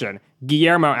question.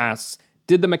 Guillermo asks,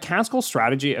 did the McCaskill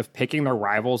strategy of picking their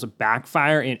rivals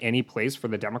backfire in any place for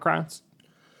the Democrats?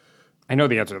 I know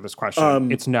the answer to this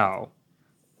question. It's no.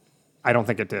 I don't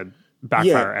think it did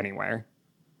backfire anywhere.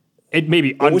 It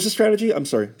maybe. What was the strategy? I'm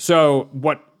sorry. So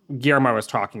what Guillermo was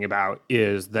talking about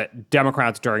is that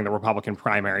Democrats during the Republican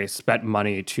primary spent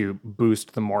money to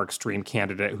boost the more extreme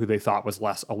candidate who they thought was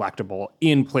less electable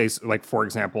in place, like, for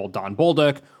example, Don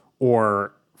Bolduc,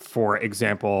 or, for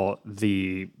example,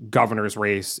 the governor's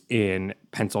race in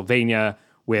Pennsylvania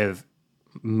with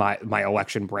my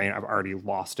election brain. I've already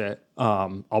lost it.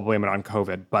 I'll blame it on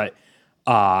COVID. But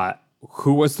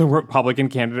who was the Republican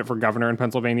candidate for governor in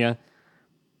Pennsylvania?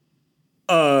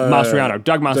 Mastriano,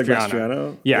 Doug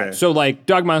Mastriano. Yeah. So like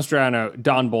Doug Mastriano,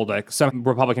 Don Bolduc, some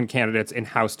Republican candidates in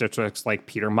House districts like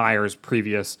Peter Meyer's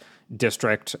previous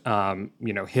district,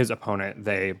 his opponent,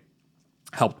 they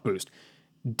helped boost.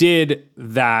 Did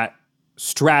that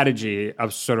strategy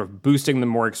of sort of boosting the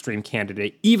more extreme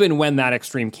candidate, even when that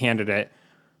extreme candidate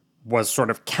was sort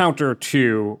of counter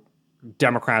to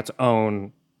Democrats'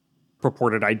 own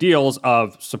purported ideals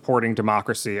of supporting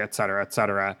democracy, et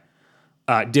cetera,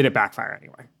 did it backfire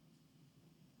anyway?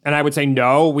 And I would say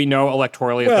no. We know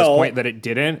electorally at this point that it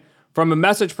didn't. From a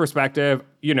message perspective,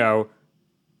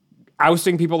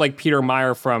 ousting people like Peter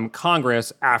Meyer from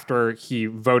Congress after he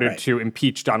voted to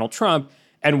impeach Donald Trump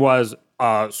and was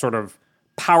a sort of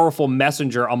powerful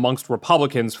messenger amongst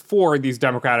Republicans for these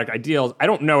democratic ideals. I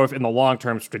don't know if in the long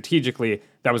term, strategically,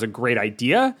 that was a great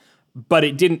idea, but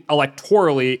it didn't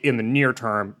electorally in the near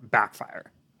term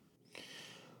backfire.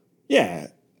 Yeah.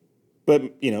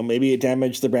 But, maybe it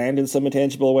damaged the brand in some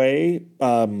intangible way.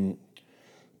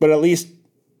 But at least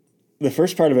the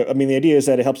first part of it, the idea is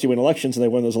that it helps you win elections and they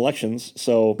win those elections.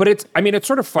 So, but it's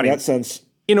sort of funny. In that sense.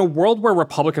 In a world where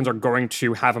Republicans are going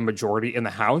to have a majority in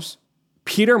the House,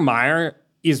 Peter Meyer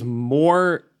is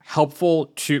more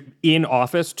helpful in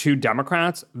office to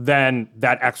Democrats than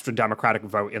that extra Democratic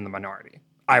vote in the minority,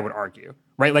 I would argue,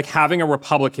 right? Like having a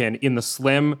Republican in the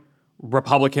slim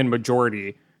Republican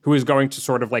majority who is going to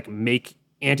sort of like make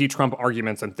anti-Trump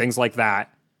arguments and things like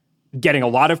that, getting a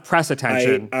lot of press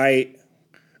attention. I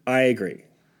agree.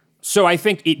 So I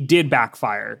think it did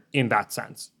backfire in that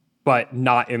sense, but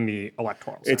not in the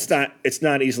electoral sense. It's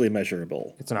not easily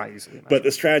measurable. It's not easily measurable. But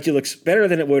the strategy looks better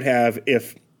than it would have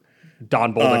if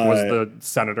Don Bolduc was the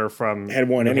senator from had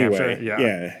won New anyway. Hampshire.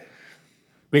 Yeah.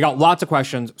 We got lots of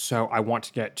questions, so I want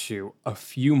to get to a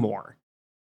few more.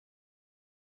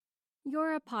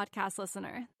 You're a podcast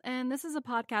listener, and this is a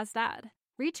podcast ad.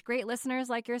 Reach great listeners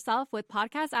like yourself with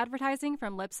podcast advertising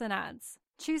from Libsyn Ads.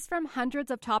 Choose from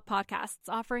hundreds of top podcasts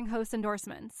offering host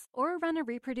endorsements, or run a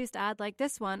reproduced ad like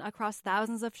this one across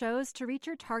thousands of shows to reach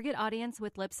your target audience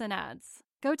with Libsyn Ads.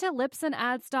 Go to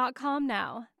libsynads.com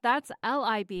now. That's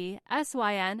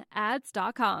LIBSYN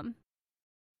ads.com.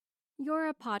 You're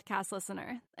a podcast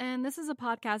listener, and this is a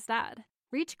podcast ad.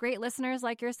 Reach great listeners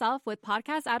like yourself with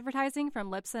podcast advertising from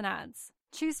Libsyn Ads.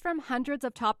 Choose from hundreds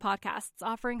of top podcasts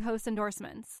offering host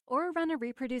endorsements, or run a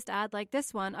reproduced ad like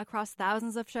this one across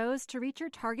thousands of shows to reach your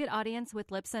target audience with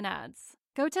Libsyn Ads.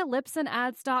 Go to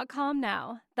libsynads.com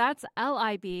now. That's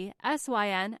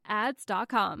LIBSYN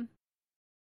ads.com.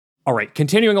 All right,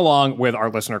 continuing along with our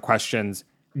listener questions,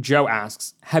 Joe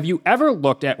asks, have you ever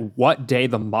looked at what day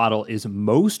the model is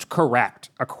most correct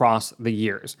across the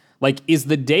years? Like, is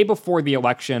the day before the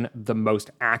election the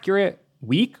most accurate?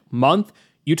 Week? Month?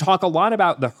 You talk a lot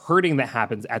about the herding that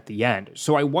happens at the end.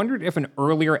 So I wondered if an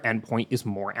earlier endpoint is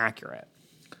more accurate.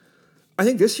 I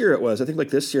think this year it was. I think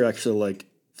this year actually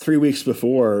 3 weeks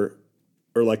before,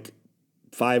 or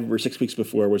 5 or 6 weeks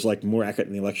before, was more accurate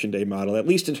in the election day model, at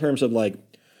least in terms of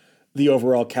the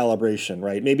overall calibration,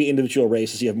 right? Maybe individual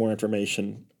races, you have more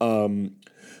information.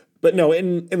 But no,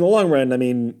 in the long run,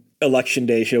 election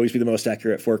day should always be the most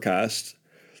accurate forecast.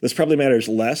 This probably matters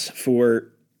less for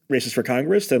races for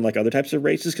Congress than like other types of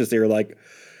races because they're like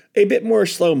a bit more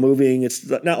slow moving. It's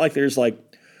not like there's like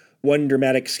one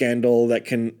dramatic scandal that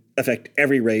can affect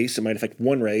every race. It might affect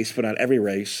one race, but not every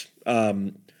race.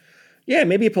 Yeah,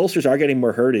 maybe pollsters are getting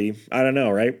more hurdy. I don't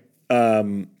know, right?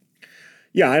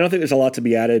 Yeah, I don't think there's a lot to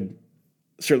be added,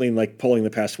 certainly in like polling the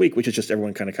past week, which is just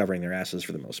everyone kind of covering their asses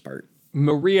for the most part.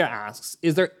 Maria asks,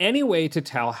 is there any way to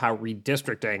tell how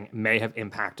redistricting may have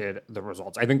impacted the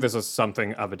results? I think this is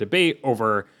something of a debate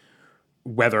over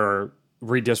whether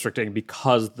redistricting,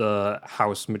 because the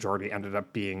House majority ended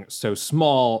up being so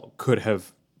small, could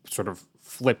have sort of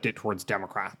flipped it towards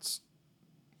Democrats.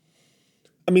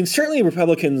 I mean, certainly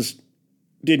Republicans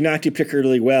did not do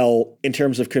particularly well in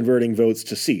terms of converting votes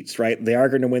to seats, right? They are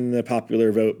going to win the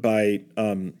popular vote by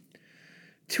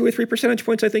 2 or 3 percentage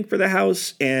points, I think, for the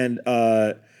House, and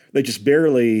they just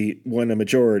barely won a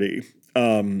majority,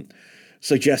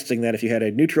 suggesting that if you had a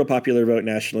neutral popular vote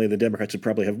nationally, the Democrats would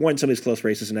probably have won some of these close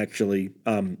races and actually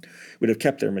would have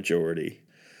kept their majority.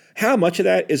 How much of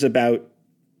that is about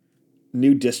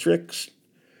new districts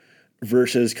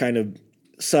versus kind of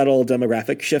subtle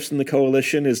demographic shifts in the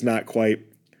coalition is not quite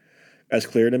as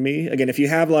clear to me. Again, if you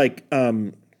have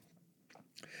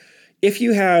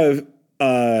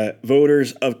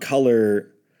voters of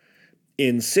color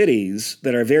in cities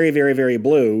that are very, very, very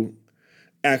blue,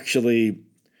 actually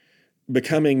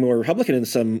becoming more Republican in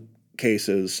some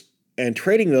cases, and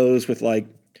trading those with like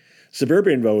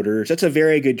suburban voters, that's a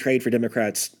very good trade for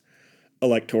Democrats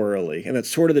electorally. And that's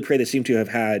sort of the trade they seem to have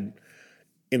had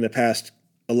in the past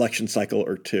election cycle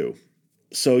or two.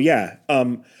 So yeah,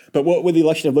 but what would the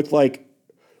election have looked like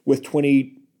with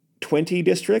 2020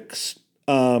 districts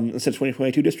instead of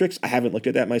 2022 districts? I haven't looked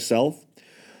at that myself.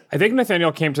 I think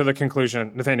Nathaniel Rakich came to the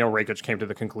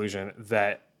conclusion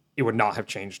that it would not have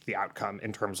changed the outcome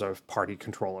in terms of party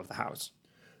control of the House.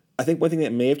 I think one thing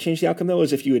that may have changed the outcome, though,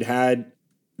 is if you had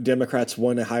Democrats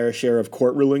won a higher share of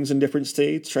court rulings in different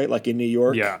states, right? Like in New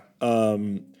York. Yeah.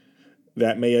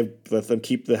 That may have let them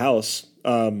keep the House.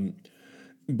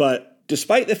 But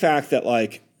despite the fact that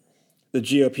like the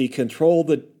GOP controlled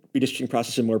the redistricting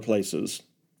process in more places,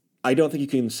 I don't think you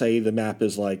can say the map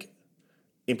is like,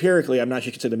 empirically, I'm not sure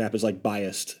you can say the map is like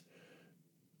biased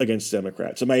against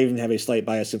Democrats. It might even have a slight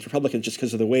bias against Republicans just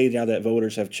because of the way now that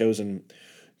voters have chosen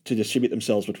to distribute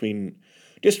themselves between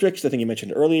districts. The thing you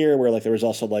mentioned earlier, where like there was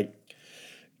also like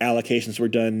allocations were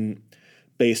done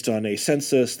based on a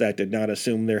census that did not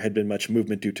assume there had been much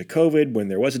movement due to COVID when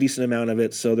there was a decent amount of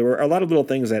it. So there were a lot of little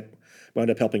things that wound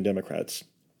up helping Democrats.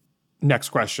 Next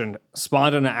question.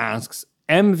 Spondana asks,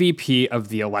 MVP of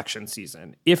the election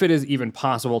season, if it is even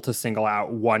possible to single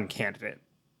out one candidate.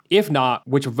 If not,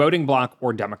 which voting bloc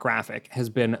or demographic has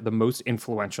been the most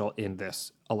influential in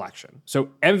this election? So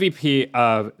MVP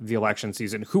of the election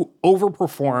season, who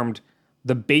overperformed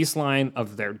the baseline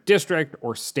of their district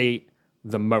or state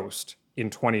the most in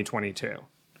 2022?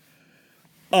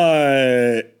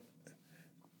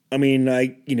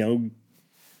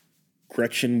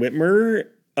 Gretchen Whitmer,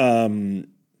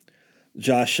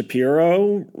 Josh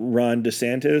Shapiro, Ron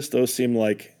DeSantis, those seem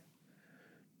like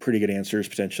pretty good answers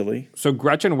potentially. So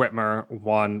Gretchen Whitmer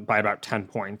won by about 10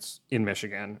 points in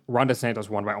Michigan. Ron DeSantis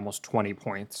won by almost 20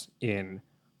 points in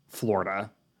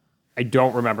Florida. I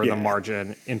don't remember the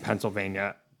margin in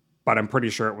Pennsylvania, but I'm pretty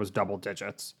sure it was double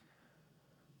digits.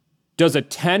 Does a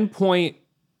 10-point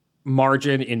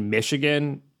margin in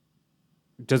Michigan,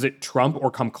 does it trump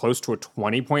or come close to a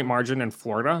 20-point margin in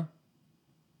Florida?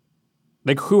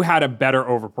 Like, who had a better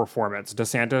overperformance,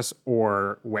 DeSantis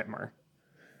or Whitmer?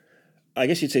 I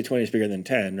guess you'd say 20 is bigger than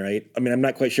 10, right? I mean, I'm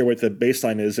not quite sure what the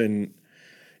baseline is in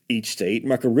each state.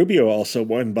 Marco Rubio also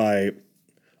won by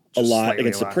a lot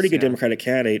against a pretty good Democratic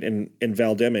candidate in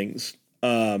Val Demings.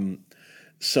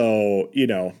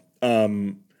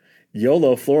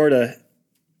 YOLO, Florida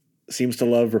seems to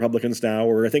love Republicans now,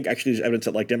 or I think actually there's evidence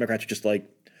that like Democrats are just like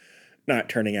not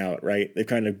turning out, right? They've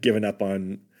kind of given up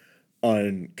on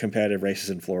competitive races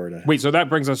in Florida. Wait, so that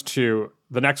brings us to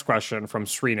the next question from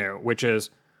Srinu, which is,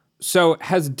 so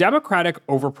has Democratic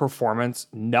overperformance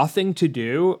nothing to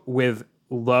do with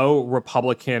low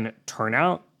Republican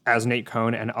turnout, as Nate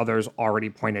Cohn and others already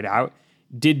pointed out?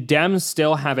 Did Dems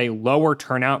still have a lower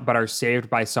turnout but are saved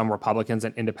by some Republicans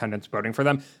and independents voting for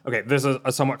them? Okay, this is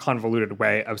a somewhat convoluted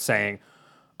way of saying,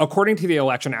 according to the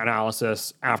election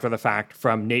analysis after the fact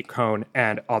from Nate Cohn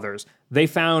and others, they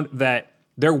found that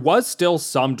there was still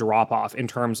some drop-off in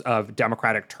terms of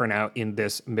Democratic turnout in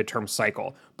this midterm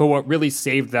cycle. But what really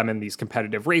saved them in these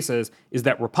competitive races is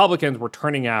that Republicans were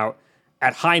turning out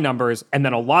at high numbers, and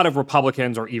then a lot of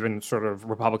Republicans or even sort of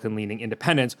Republican-leaning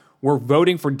independents were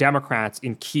voting for Democrats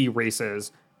in key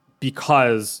races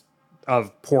because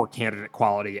of poor candidate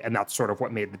quality, and that's sort of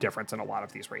what made the difference in a lot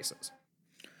of these races.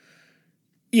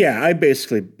 Yeah, I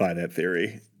basically buy that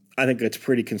theory. I think it's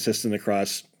pretty consistent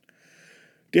across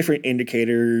different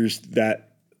indicators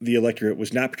that the electorate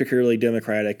was not particularly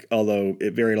Democratic, although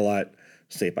it varied a lot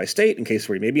state by state. In cases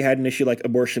where you maybe had an issue like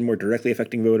abortion more directly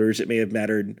affecting voters, it may have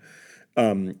mattered.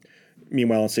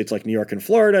 Meanwhile, in states like New York and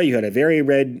Florida, you had a very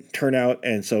red turnout,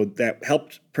 and so that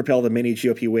helped propel the mini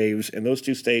GOP waves in those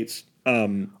two states.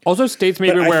 Also, states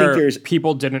maybe where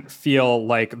people didn't feel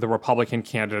like the Republican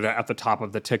candidate at the top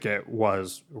of the ticket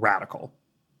was radical.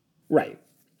 Right.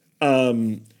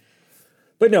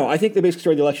 But no, I think the basic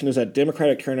story of the election is that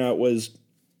Democratic turnout was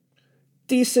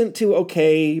decent to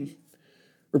okay.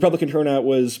 Republican turnout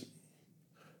was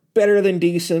better than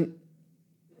decent,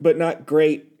 but not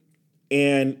great.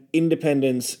 And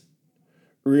independents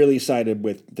really sided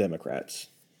with Democrats.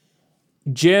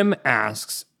 Jim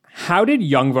asks, how did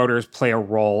young voters play a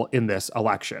role in this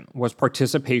election? Was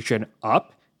participation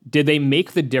up? Did they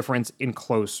make the difference in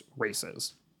close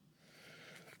races?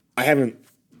 I haven't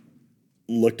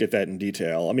looked at that in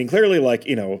detail. I mean, clearly,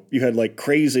 you had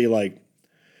crazy,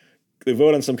 the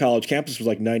vote on some college campuses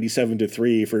was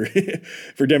 97-3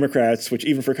 for Democrats, which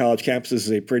even for college campuses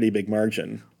is a pretty big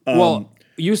margin. Well,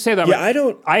 you say that.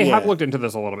 Yeah, I have looked into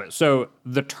this a little bit. So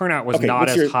the turnout was not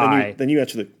as high then you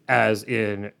answer as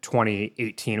in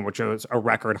 2018, which was a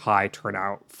record high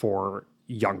turnout for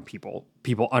young people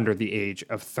under the age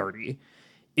of 30.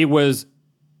 It was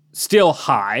still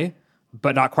high,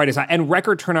 but not quite as high. And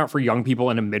record turnout for young people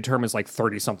in a midterm is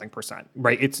 30-something%,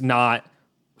 right? It's not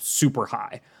super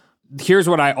high. Here's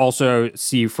what I also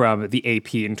see from the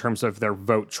AP in terms of their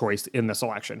vote choice in this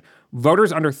election.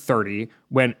 Voters under 30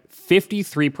 went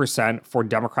 53% for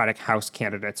Democratic House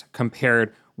candidates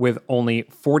compared with only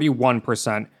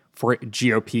 41% for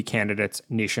GOP candidates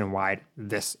nationwide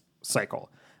this cycle.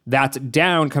 That's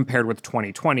down compared with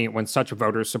 2020 when such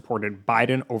voters supported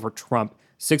Biden over Trump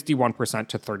 61%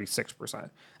 to 36%.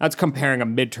 That's comparing a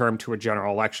midterm to a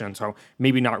general election, so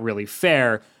maybe not really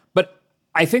fair. But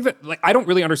I think that I don't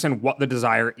really understand what the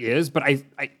desire is, but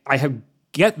I have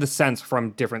get the sense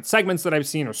from different segments that I've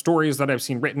seen or stories that I've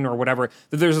seen written or whatever,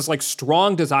 that there's this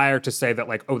strong desire to say that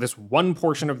this one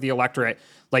portion of the electorate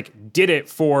did it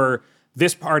for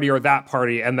this party or that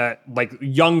party, and that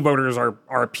young voters are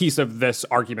a piece of this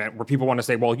argument where people want to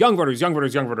say, well, young voters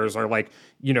are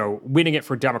winning it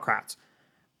for Democrats.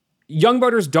 Young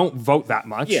voters don't vote that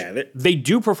much. Yeah, they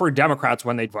do prefer Democrats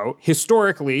when they vote,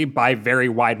 historically by very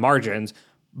wide margins,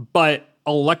 but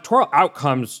electoral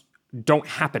outcomes don't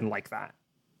happen like that.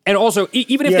 And also,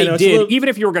 even if they did, even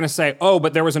if you were going to say, oh,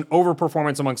 but there was an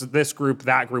overperformance amongst this group,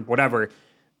 that group, whatever,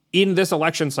 in this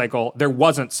election cycle, there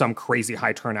wasn't some crazy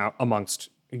high turnout amongst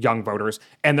young voters,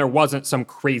 and there wasn't some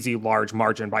crazy large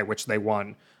margin by which they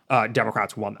won,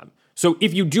 Democrats won them. So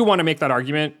if you do want to make that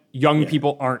argument, young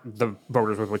people aren't the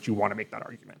voters with which you want to make that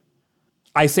argument.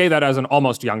 I say that as an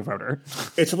almost young voter.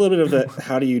 It's a little bit of the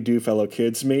how do you do fellow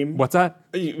kids meme. What's that?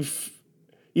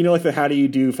 You know, the how do you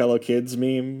do fellow kids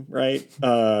meme, right?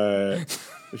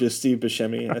 Which is Steve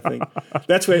Buscemi, I think.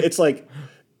 That's what it's like.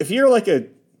 If you're a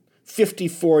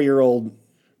 54-year-old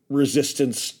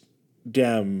resistance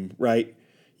Dem, right?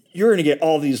 You're going to get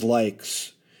all these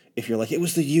likes if you're it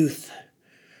was the youth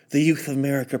of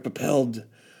America propelled.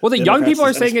 Well, the young people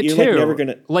are saying it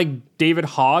too. Like David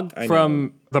Hogg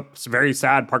from the very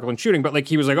sad Parkland shooting, but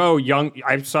he was oh, young.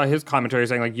 I saw his commentary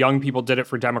saying young people did it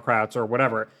for Democrats or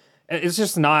whatever. It's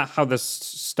just not how this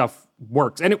stuff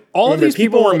works. And all of these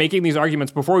people were making these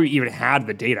arguments before we even had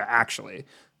the data, actually.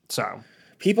 So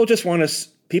people just want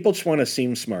to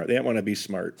seem smart. They don't want to be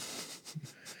smart.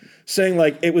 Saying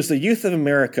it was the youth of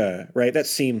America, right? That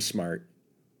seems smart.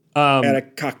 At a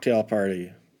cocktail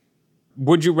party.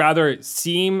 Would you rather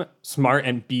seem smart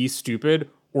and be stupid,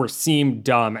 or seem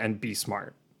dumb and be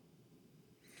smart?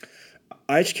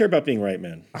 I just care about being right,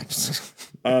 man. I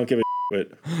don't give a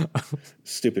what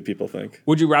stupid people think.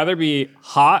 Would you rather be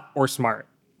hot or smart?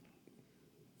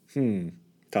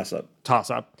 Toss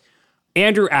up.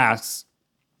 Andrew asks,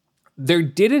 there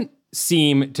didn't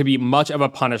seem to be much of a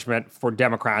punishment for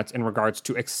Democrats in regards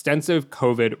to extensive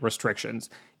COVID restrictions.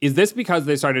 Is this because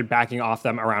they started backing off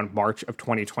them around March of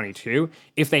 2022?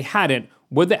 If they hadn't,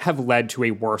 would that have led to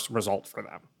a worse result for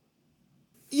them?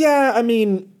 Yeah, I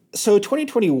mean, so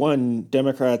 2021,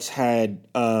 Democrats had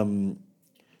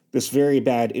this very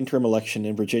bad interim election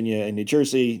in Virginia and New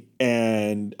Jersey,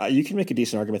 and you can make a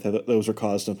decent argument that those were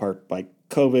caused in part by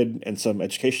COVID and some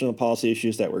educational policy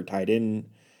issues that were tied in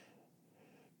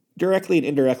directly and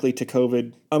indirectly to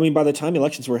COVID. I mean, by the time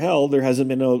elections were held, there hasn't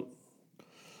been a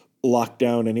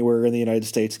lockdown anywhere in the United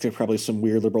States, except probably some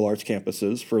weird liberal arts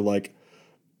campuses for like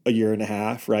a year and a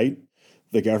half, right?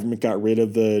 The government got rid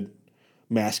of the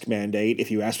mask mandate. If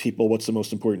you ask people what's the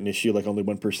most important issue, like only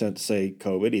 1% say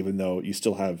COVID, even though you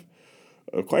still have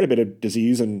quite a bit of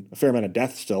disease and a fair amount of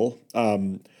death still.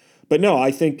 But no,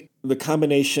 I think the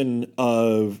combination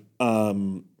of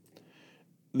the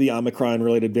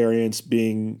Omicron-related variants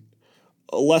being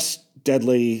less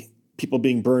deadly, people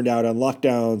being burned out on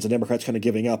lockdowns, and Democrats kind of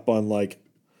giving up on like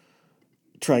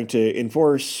trying to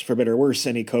enforce, for better or worse,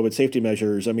 any COVID safety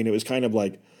measures. I mean, it was kind of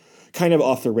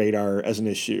off the radar as an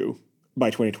issue by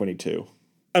 2022.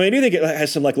 I mean, I do think it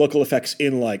has some like local effects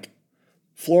in like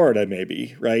Florida,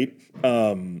 maybe, right?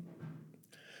 The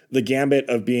gambit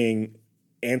of being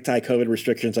anti-COVID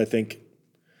restrictions, I think,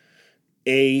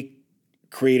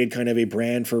 created kind of a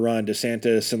brand for Ron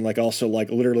DeSantis, and like also like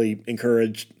literally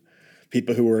encouraged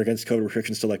people who were against COVID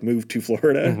restrictions to like move to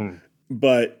Florida. Mm-hmm.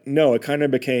 But no, it kind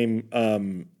of became, I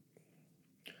mean,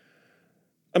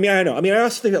 I don't know. I mean, I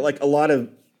also think that like a lot of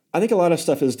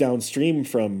stuff is downstream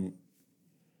from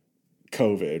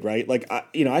COVID, right? Like, I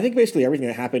think basically everything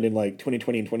that happened in like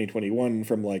 2020 and 2021,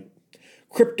 from like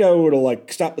crypto to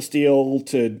like Stop the Steal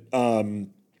to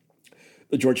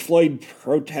the George Floyd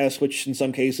protests, which in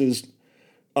some cases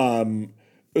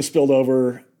was spilled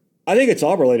over. I think it's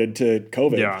all related to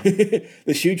COVID. Yeah.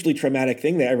 This hugely traumatic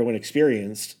thing that everyone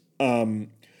experienced. But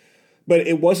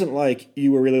it wasn't like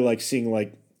you were really like seeing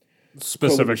like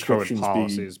specific COVID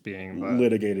policies being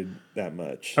litigated that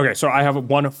much. Okay, so I have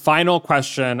one final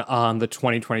question on the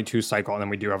 2022 cycle, and then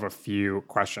we do have a few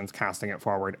questions casting it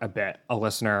forward a bit. A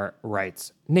listener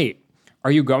writes, Nate,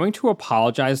 are you going to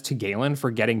apologize to Galen for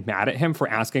getting mad at him for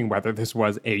asking whether this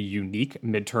was a unique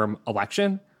midterm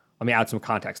election? Let me add some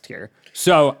context here.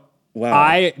 So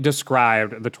I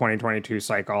described the 2022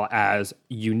 cycle as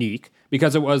unique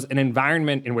because it was an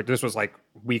environment in which, this was like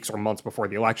weeks or months before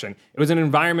the election, it was an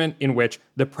environment in which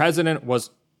the president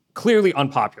was clearly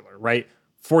unpopular, right?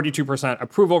 42%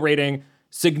 approval rating,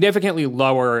 significantly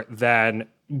lower than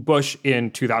Bush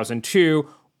in 2002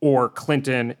 or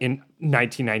Clinton in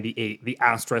 1998, the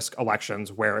asterisk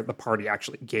elections where the party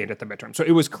actually gained at the midterm. So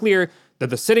it was clear that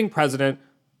the sitting president,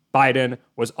 Biden,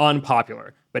 was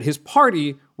unpopular, but his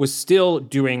party was still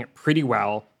doing pretty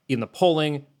well in the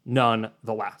polling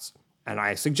nonetheless. And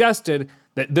I suggested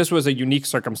that this was a unique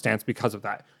circumstance because of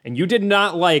that. And you did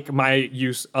not like my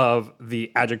use of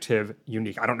the adjective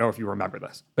unique. I don't know if you remember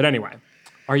this. But anyway,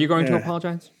 are you going to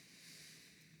apologize?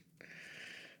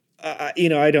 I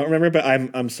don't remember, but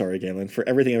I'm sorry, Galen, for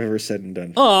everything I've ever said and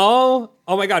done. Oh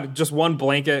my God. Just one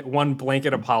blanket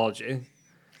apology.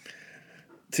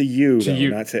 To you,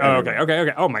 not to everyone.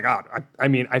 Okay. Oh my God. I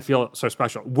mean, I feel so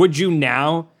special. Would you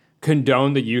now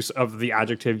condone the use of the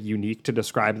adjective unique to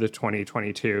describe the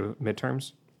 2022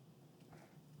 midterms?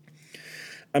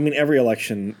 I mean, every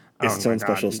election is its own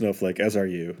special snowflake, as are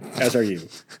you.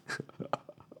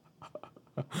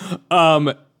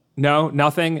 No,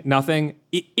 nothing.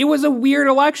 It was a weird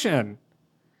election.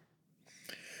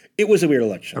 It was a weird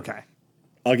election. Okay.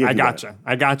 I'll give you that.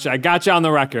 I gotcha on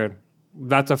the record.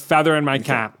 That's a feather in my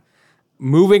cap.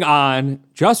 Moving on,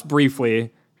 just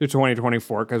briefly, to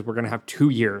 2024, because we're going to have 2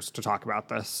 years to talk about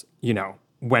this,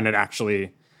 when it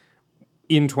actually,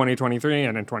 in 2023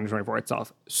 and in 2024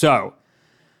 itself. So,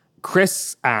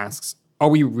 Chris asks, are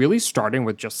we really starting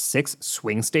with just 6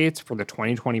 swing states for the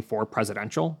 2024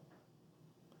 presidential?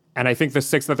 And I think the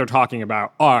 6 that they're talking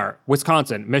about are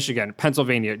Wisconsin, Michigan,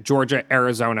 Pennsylvania, Georgia,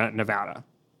 Arizona, Nevada.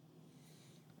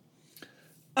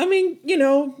 I mean,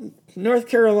 North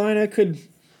Carolina could...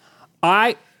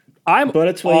 I'm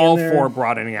all for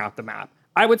broadening out the map.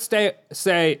 I would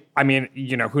say, I mean,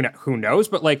 who knows,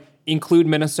 but like include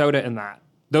Minnesota in that.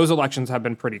 Those elections have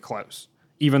been pretty close,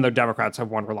 even though Democrats have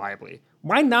won reliably.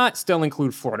 Why not still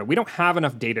include Florida? We don't have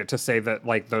enough data to say that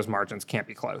like those margins can't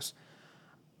be close.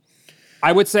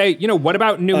 I would say, what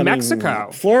about New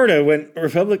Mexico? Florida went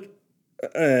Republican.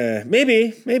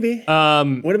 Maybe.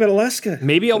 What about Alaska?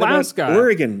 Maybe Alaska. What about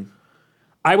Oregon?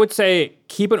 I would say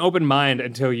keep an open mind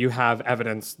until you have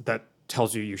evidence that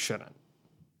tells you shouldn't.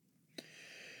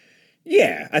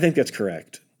 Yeah, I think that's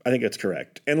correct.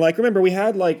 And like, remember, we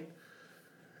had like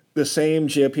the same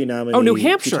GOP nominee New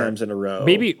Hampshire 2 times in a row.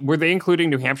 Maybe, were they including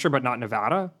New Hampshire but not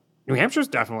Nevada? New Hampshire's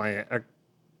definitely a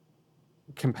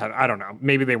competitor. I don't know.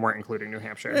 Maybe they weren't including New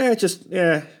Hampshire.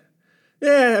 Yeah.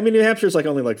 I mean, New Hampshire's like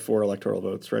only like 4 electoral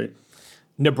votes, right?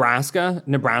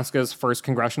 Nebraska's first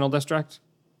congressional district.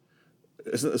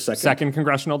 Is it the second? Second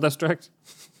congressional district.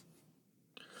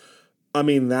 I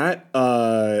mean, that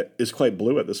is quite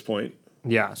blue at this point.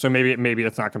 Yeah, so maybe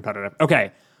it's not competitive.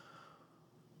 Okay.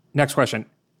 Next question.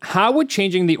 How would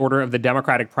changing the order of the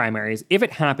Democratic primaries, if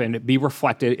it happened, be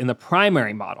reflected in the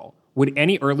primary model? Would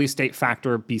any early state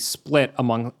factor be split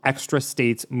among extra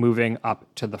states moving up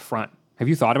to the front? Have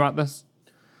you thought about this?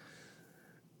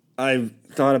 I've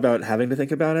thought about having to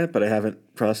think about it, but I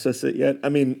haven't processed it yet. I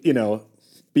mean,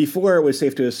 before it was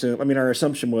safe to assume, our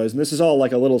assumption was, and this is all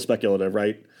like a little speculative,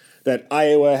 right? That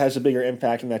Iowa has a bigger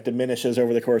impact and that diminishes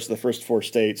over the course of the first 4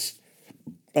 states.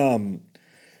 I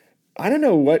don't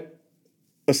know what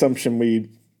assumption we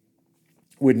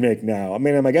would make now.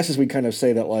 My guess is we kind of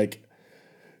say that like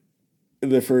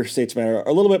the first states matter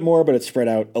a little bit more, but it's spread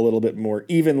out a little bit more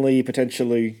evenly,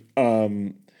 potentially.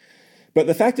 But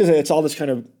the fact is that it's all this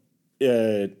kind of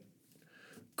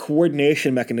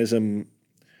coordination mechanism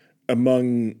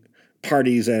among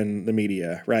parties and the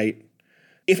media, right?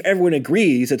 If everyone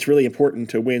agrees it's really important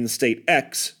to win state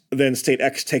X, then state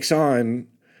X takes on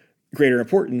greater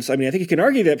importance. I think you can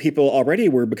argue that people already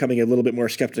were becoming a little bit more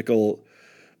skeptical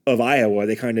of Iowa.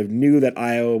 They kind of knew that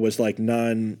Iowa was like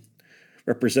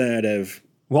non-representative.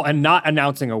 Well, and not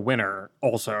announcing a winner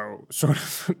also sort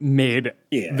of made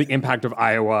the impact of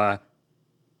Iowa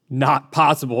not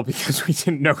possible because we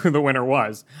didn't know who the winner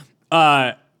was.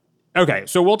 Okay,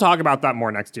 so we'll talk about that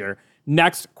more next year.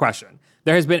 Next question.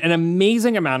 There has been an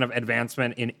amazing amount of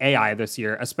advancement in AI this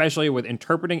year, especially with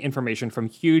interpreting information from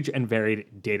huge and varied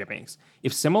databanks.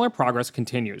 If similar progress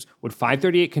continues, would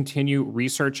 538 continue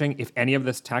researching if any of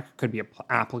this tech could be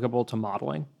applicable to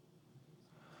modeling?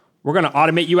 We're going to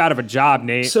automate you out of a job,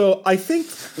 Nate. So I think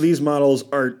these models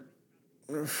are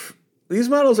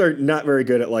not very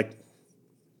good at like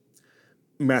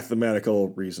mathematical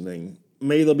reasoning.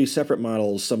 Maybe there'll be separate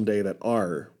models someday that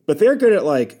are, but they're good at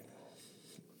like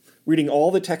reading all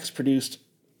the text produced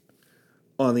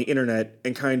on the internet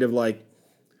and kind of like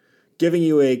giving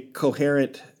you a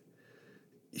coherent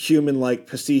human-like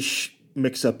pastiche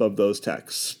mix-up of those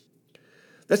texts.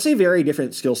 That's a very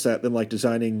different skill set than like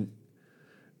designing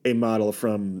a model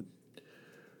from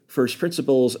first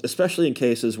principles, especially in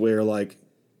cases where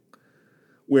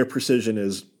precision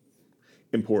is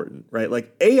important, right?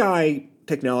 Like AI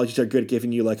technologies are good at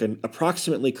giving you like an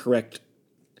approximately correct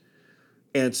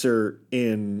answer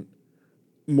in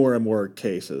more and more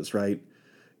cases, right?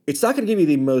 It's not going to give you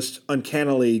the most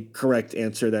uncannily correct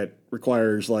answer that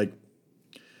requires like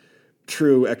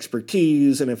true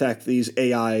expertise. And in fact, these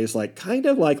AIs like kind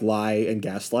of like lie and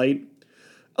gaslight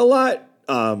a lot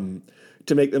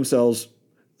to make themselves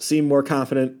seem more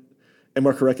confident and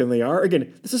more correct than they are.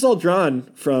 Again, this is all drawn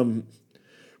from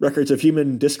records of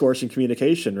human discourse and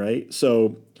communication, right?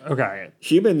 So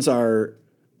humans are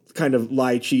kind of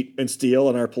lie, cheat, and steal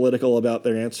and are political about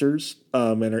their answers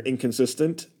and are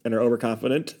inconsistent and are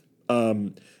overconfident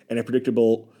and have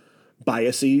predictable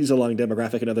biases along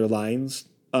demographic and other lines.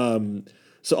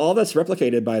 So all that's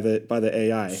replicated by the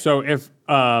AI. So if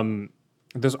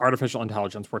this artificial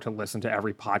intelligence were to listen to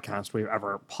every podcast we've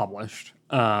ever published,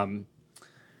 how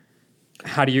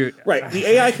do you... Right, the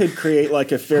AI could create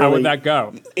like a fairly... How would that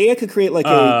go? AI could create like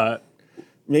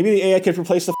maybe the AI could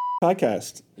replace the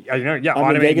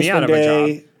automate me out of a job.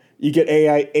 You get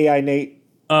AI Nate.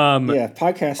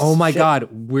 Podcast. Oh my God,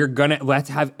 let's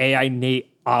have AI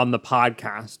Nate on the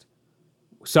podcast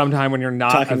sometime when you're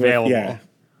not available.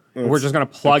 We're just gonna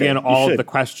plug in all of the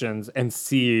questions and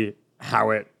see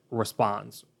how it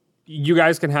responds. You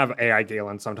guys can have AI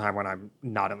Galen sometime when I'm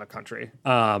not in the country.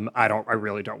 I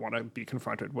really don't want to be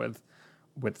confronted with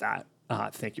that.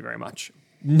 Thank you very much.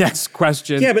 Next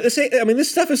question. Yeah, but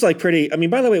this stuff is like pretty.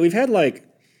 By the way, we've had like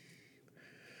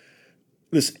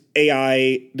this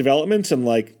AI developments and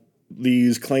like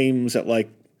these claims that like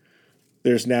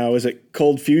there's now, is it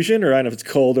cold fusion, or I don't know if it's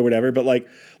cold or whatever, but like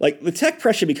the tech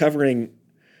press should be covering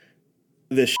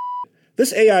this shit.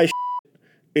 This AI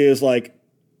is like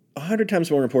 100 times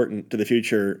more important to the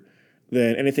future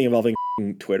than anything involving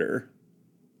Twitter.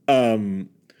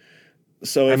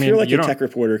 So if you're like a tech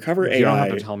reporter, cover AI. You don't have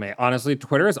to tell me. Honestly,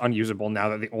 Twitter is unusable now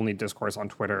that the only discourse on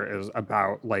Twitter is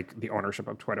about like the ownership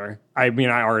of Twitter. I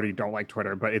already don't like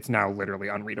Twitter, but it's now literally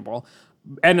unreadable.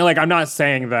 And like, I'm not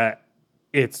saying that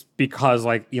it's because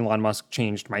like Elon Musk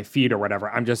changed my feed or whatever.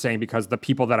 I'm just saying because the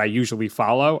people that I usually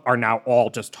follow are now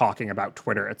all just talking about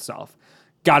Twitter itself.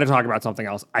 Got to talk about something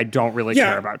else. I don't really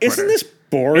care about Twitter. Isn't this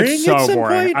boring? It's so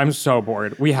boring. Point? I'm so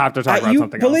bored. We have to talk about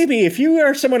something else. Believe me, if you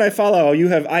are someone I follow,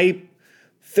 I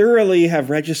thoroughly have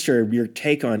registered your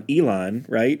take on Elon,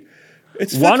 right?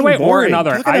 It's one way boring. or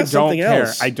another. I don't care.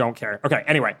 Else. I don't care. Okay,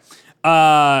 anyway.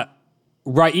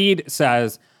 Raid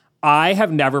says, I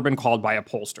have never been called by a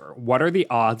pollster. What are the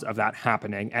odds of that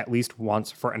happening at least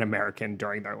once for an American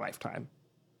during their lifetime?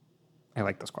 I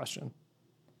like this question.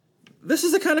 This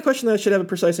is the kind of question that I should have a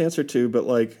precise answer to, but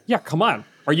like... Yeah, come on.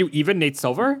 Are you even, Nate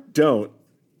Silver? Don't.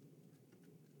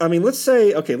 I mean, let's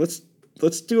say, okay, let's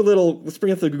do a little, let's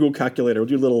bring up the Google calculator. We'll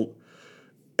do a little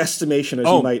estimation as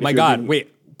you might. Oh my God,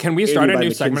 wait. Can we start a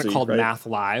new segment called right? Math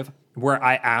Live, where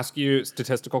I ask you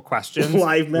statistical questions?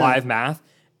 Live math.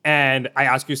 And I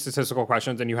ask you statistical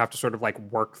questions, and you have to sort of like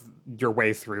work your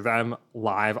way through them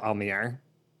live on the air.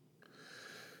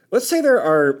 Let's say there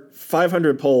are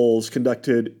 500 polls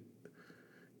conducted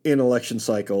in an election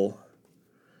cycle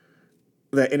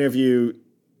that interview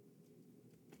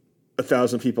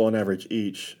 1,000 people on average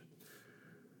each.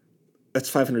 That's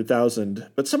 500,000.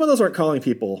 But some of those aren't calling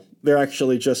people. They're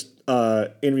actually just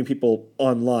interviewing people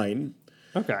online.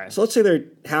 Okay. So let's say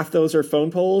half those are phone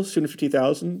polls,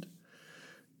 250,000.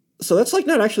 So that's like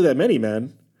not actually that many,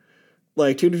 man.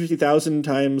 Like 250,000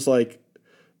 times like,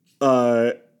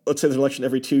 let's say there's an election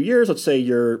every 2 years. Let's say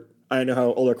I don't know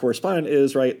how old our correspondent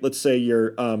is, right? Let's say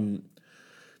you're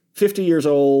 50 years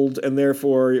old, and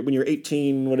therefore when you're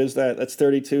 18, what is that? That's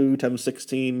 32 times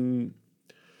 16.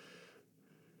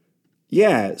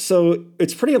 Yeah, so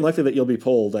it's pretty unlikely that you'll be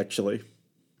polled, actually,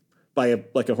 by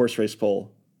a horse race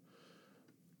poll.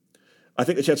 I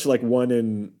think the chance are like 1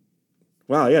 in...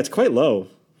 Wow, yeah, it's quite low,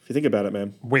 if you think about it,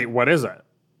 man. Wait, what is it?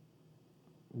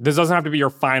 This doesn't have to be your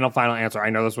final answer. I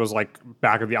know this was like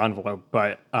back of the envelope,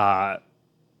 but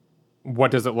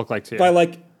what does it look like to you? By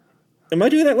like... Am I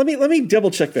doing that? Let me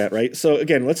double check that, right? So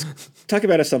again, let's talk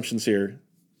about assumptions here.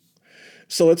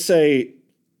 So let's say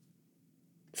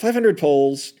 500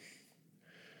 polls,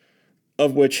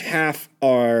 of which half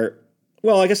are,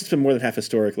 well, I guess it's been more than half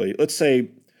historically. Let's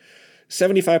say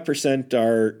 75%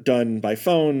 are done by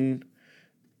phone,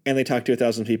 and they talk to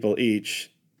 1,000 people each.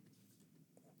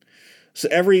 So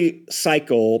every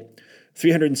cycle,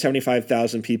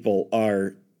 375,000 people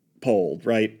are polled,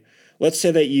 right? Let's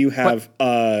say that you have...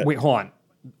 wait, hold on.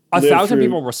 1,000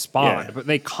 people respond, but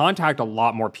they contact a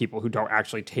lot more people who don't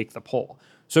actually take the poll.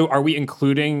 So are we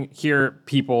including here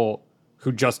people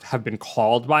who just have been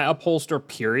called by a pollster,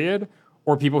 period,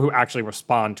 or people who actually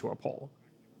respond to a poll?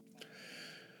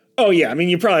 Oh, yeah. I mean,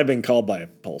 you've probably been called by a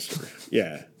pollster.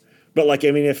 Yeah. But, like,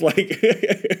 I mean, if, like...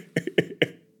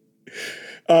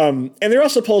 and there are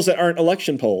also polls that aren't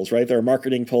election polls, right? There are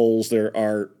marketing polls. There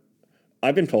are...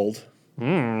 I've been polled.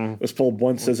 Was polled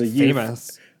once as a youth.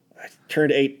 Famous. I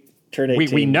turned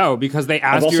 18. We know because they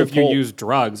asked you if you used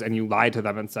drugs and you lied to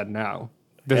them and said no.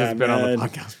 This has been on the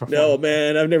podcast before. No,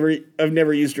 man, I've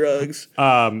never used drugs.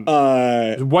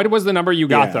 What was the number you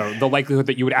got though? The likelihood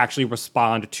that you would actually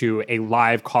respond to a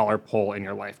live caller poll in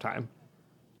your lifetime?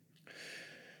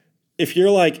 If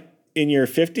you're like in your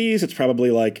 50s, it's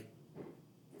probably like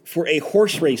for a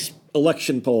horse race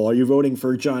election poll, are you voting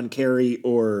for John Kerry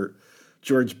or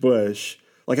George Bush?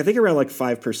 Like I think around like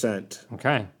 5%.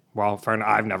 Okay. Well,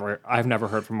 I've never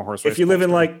heard from a horse race. If you live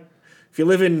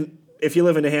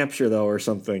in New Hampshire though or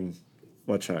something,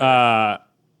 much higher.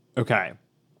 Okay.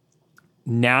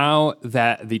 Now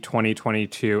that the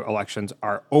 2022 elections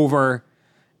are over,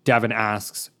 Devin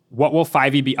asks, what will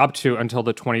 5e be up to until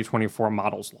the 2024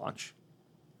 models launch?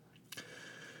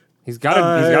 He's got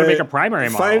to make a primary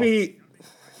model. 5e.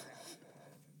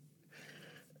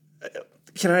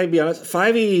 Can I be honest?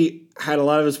 5e had a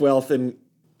lot of his wealth in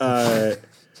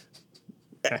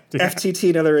FTT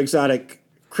and other exotic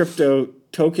crypto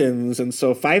tokens, and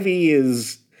so 5e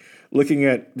is looking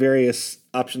at various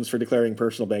options for declaring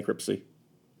personal bankruptcy.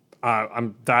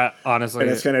 That honestly,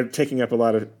 and it's kind of taking up a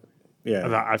lot of.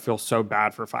 Yeah, I feel so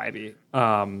bad for 5e.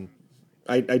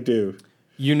 I do.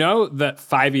 You know that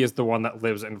 5e is the one that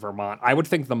lives in Vermont. I would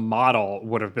think the model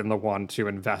would have been the one to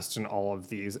invest in all of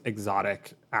these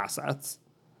exotic assets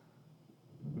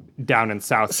down in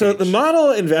South. So Beach. the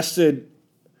model invested.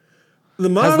 Has the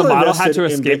model had to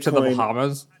escape to the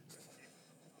Bahamas?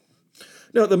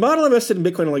 No, the model invested in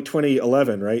Bitcoin in like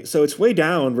 2011, right? So it's way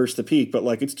down versus the peak, but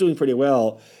like it's doing pretty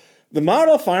well. The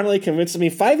model finally convinced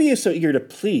me. 5e is so eager to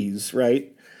please,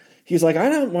 right? He's like, I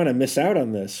don't want to miss out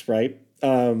on this, right?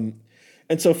 And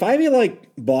so 5e like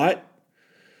bought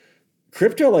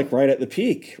crypto like right at the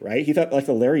peak, right? He thought like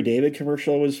the Larry David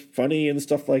commercial was funny and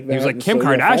stuff like that. He was like, Kim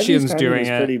Kardashian's doing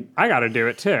it. I got to do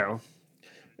it too.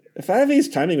 5e's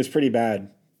timing was pretty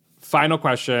bad. Final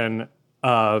question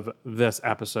of this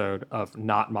episode of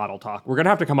Not Model Talk. We're going to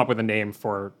have to come up with a name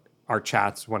for our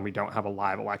chats when we don't have a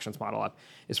live elections model up.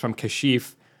 Is from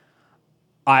Kashif.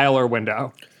 Aisle or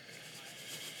window?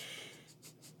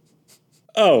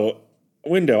 Oh,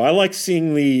 window. I like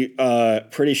seeing the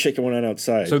pretty shaken one on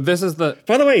outside. So this is the...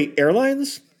 By the way,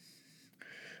 airlines?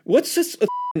 What's this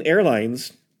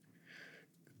airlines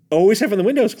always having the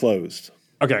windows closed?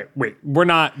 Okay, wait. We're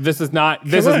not. This is not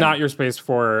your space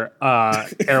for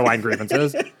airline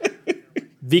grievances.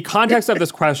 The context of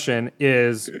this question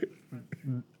is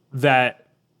that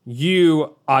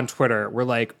you on Twitter were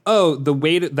like, "Oh,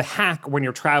 the hack when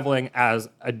you're traveling as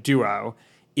a duo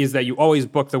is that you always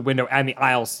book the window and the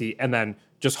aisle seat, and then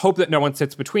just hope that no one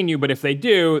sits between you. But if they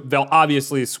do, they'll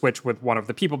obviously switch with one of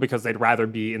the people because they'd rather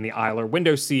be in the aisle or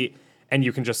window seat, and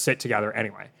you can just sit together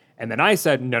anyway." And then I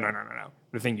said, no.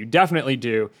 The thing you definitely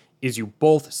do is you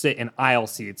both sit in aisle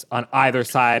seats on either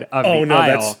side of the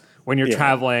aisle when you're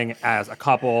traveling as a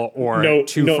couple or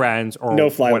two friends or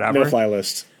whatever. No fly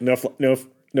list.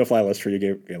 No fly list for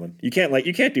you, Galen. You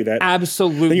can't do that.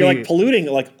 Absolutely. Then you're like polluting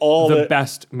like all the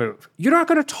best move. You're not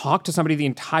going to talk to somebody the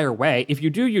entire way. If you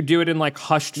do, you do it in like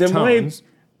hushed tones.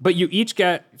 But you each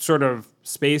get sort of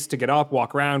space to get up,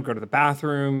 walk around, go to the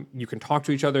bathroom. You can talk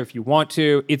to each other if you want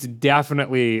to. It's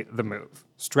definitely the move.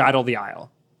 Straddle the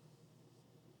aisle.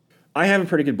 I have a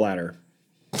pretty good bladder.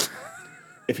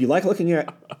 If you like looking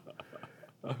at,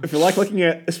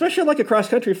 especially like a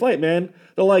cross-country flight, man,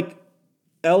 the like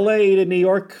L.A. to New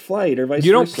York flight or vice versa.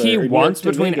 You don't pee once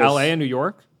between L.A. and New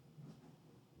York?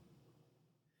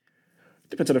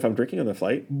 Depends on if I'm drinking on the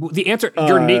flight. The answer,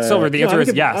 you're Nate Silver. The answer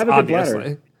is yes,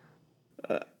 obviously.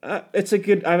 I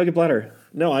have a good bladder.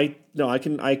 No, I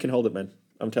can hold it, man.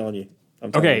 I'm telling you.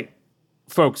 Okay,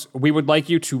 folks, we would like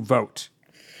you to vote.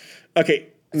 Okay,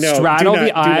 no, straddle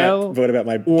the aisle. Do not vote about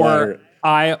my bladder.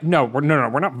 No, we're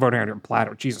not voting on your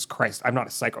bladder. Jesus Christ, I'm not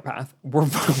a psychopath. We're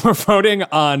voting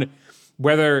on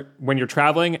whether when you're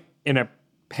traveling in a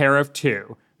pair of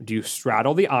two, do you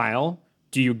straddle the aisle?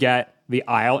 Do you get the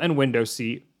aisle and window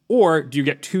seat, or do you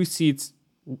get two seats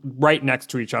right next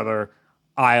to each other,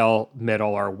 aisle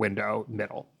middle or window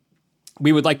middle?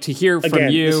 We would like to hear from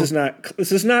you.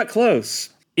 This is not close.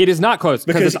 It is not close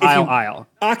because it's aisle.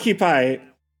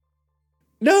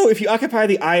 If you occupy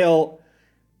the aisle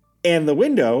and the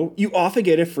window, you often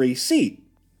get a free seat.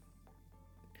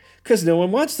 Because no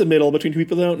one wants the middle between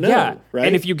people they don't know, right?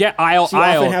 And if you get aisle,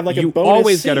 you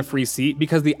always get a free seat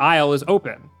because the aisle is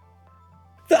open.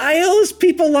 The aisle is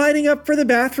people lining up for the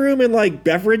bathroom and like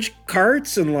beverage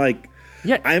carts and like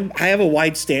I have a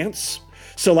wide stance.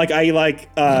 So like I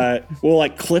will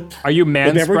like clip. Are you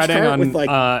manspreading on with like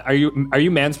are you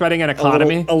manspreading an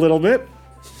economy? A little bit.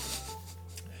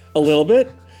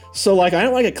 So like I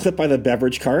don't like a clip by the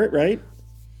beverage cart, right?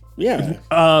 Yeah.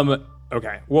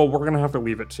 Okay. Well, we're gonna have to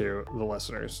leave it to the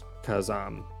listeners because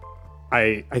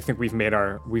I think we've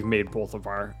made both of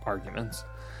our arguments.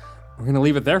 We're gonna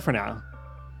leave it there for now.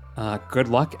 Good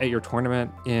luck at your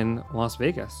tournament in Las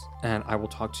Vegas, and I will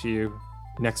talk to you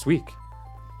next week.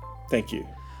 Thank you.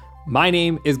 My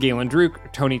name is Galen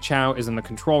Druk. Tony Chow is in the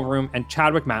control room, and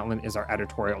Chadwick Matlin is our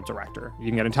editorial director. You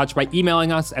can get in touch by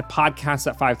emailing us at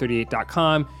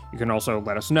podcasts@538.com. You can also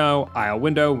let us know, aisle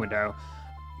window, window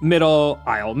middle,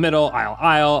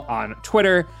 aisle on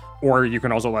Twitter, or you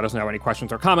can also let us know any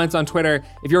questions or comments on Twitter.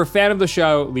 If you're a fan of the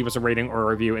show, leave us a rating or a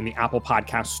review in the Apple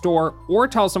Podcast Store, or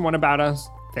tell someone about us.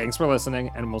 Thanks for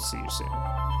listening, and we'll see you soon.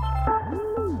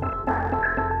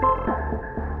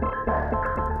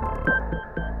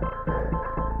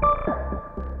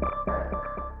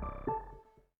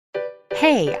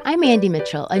 Hey, I'm Andy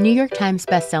Mitchell, a New York Times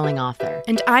bestselling author.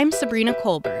 And I'm Sabrina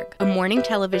Kohlberg, a morning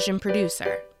television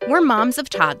producer. We're moms of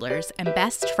toddlers and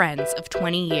best friends of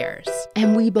 20 years.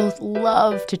 And we both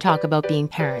love to talk about being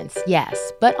parents,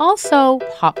 yes, but also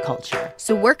pop culture.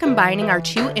 So we're combining our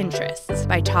two interests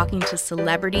by talking to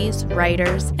celebrities,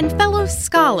 writers, and fellow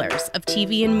scholars of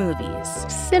TV and movies.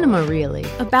 Cinema, really.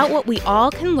 About what we all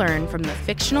can learn from the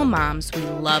fictional moms we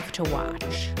love to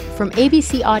watch. From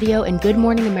ABC Audio and Good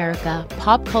Morning America,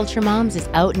 Pop Culture Moms is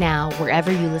out now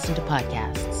wherever you listen to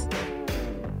podcasts.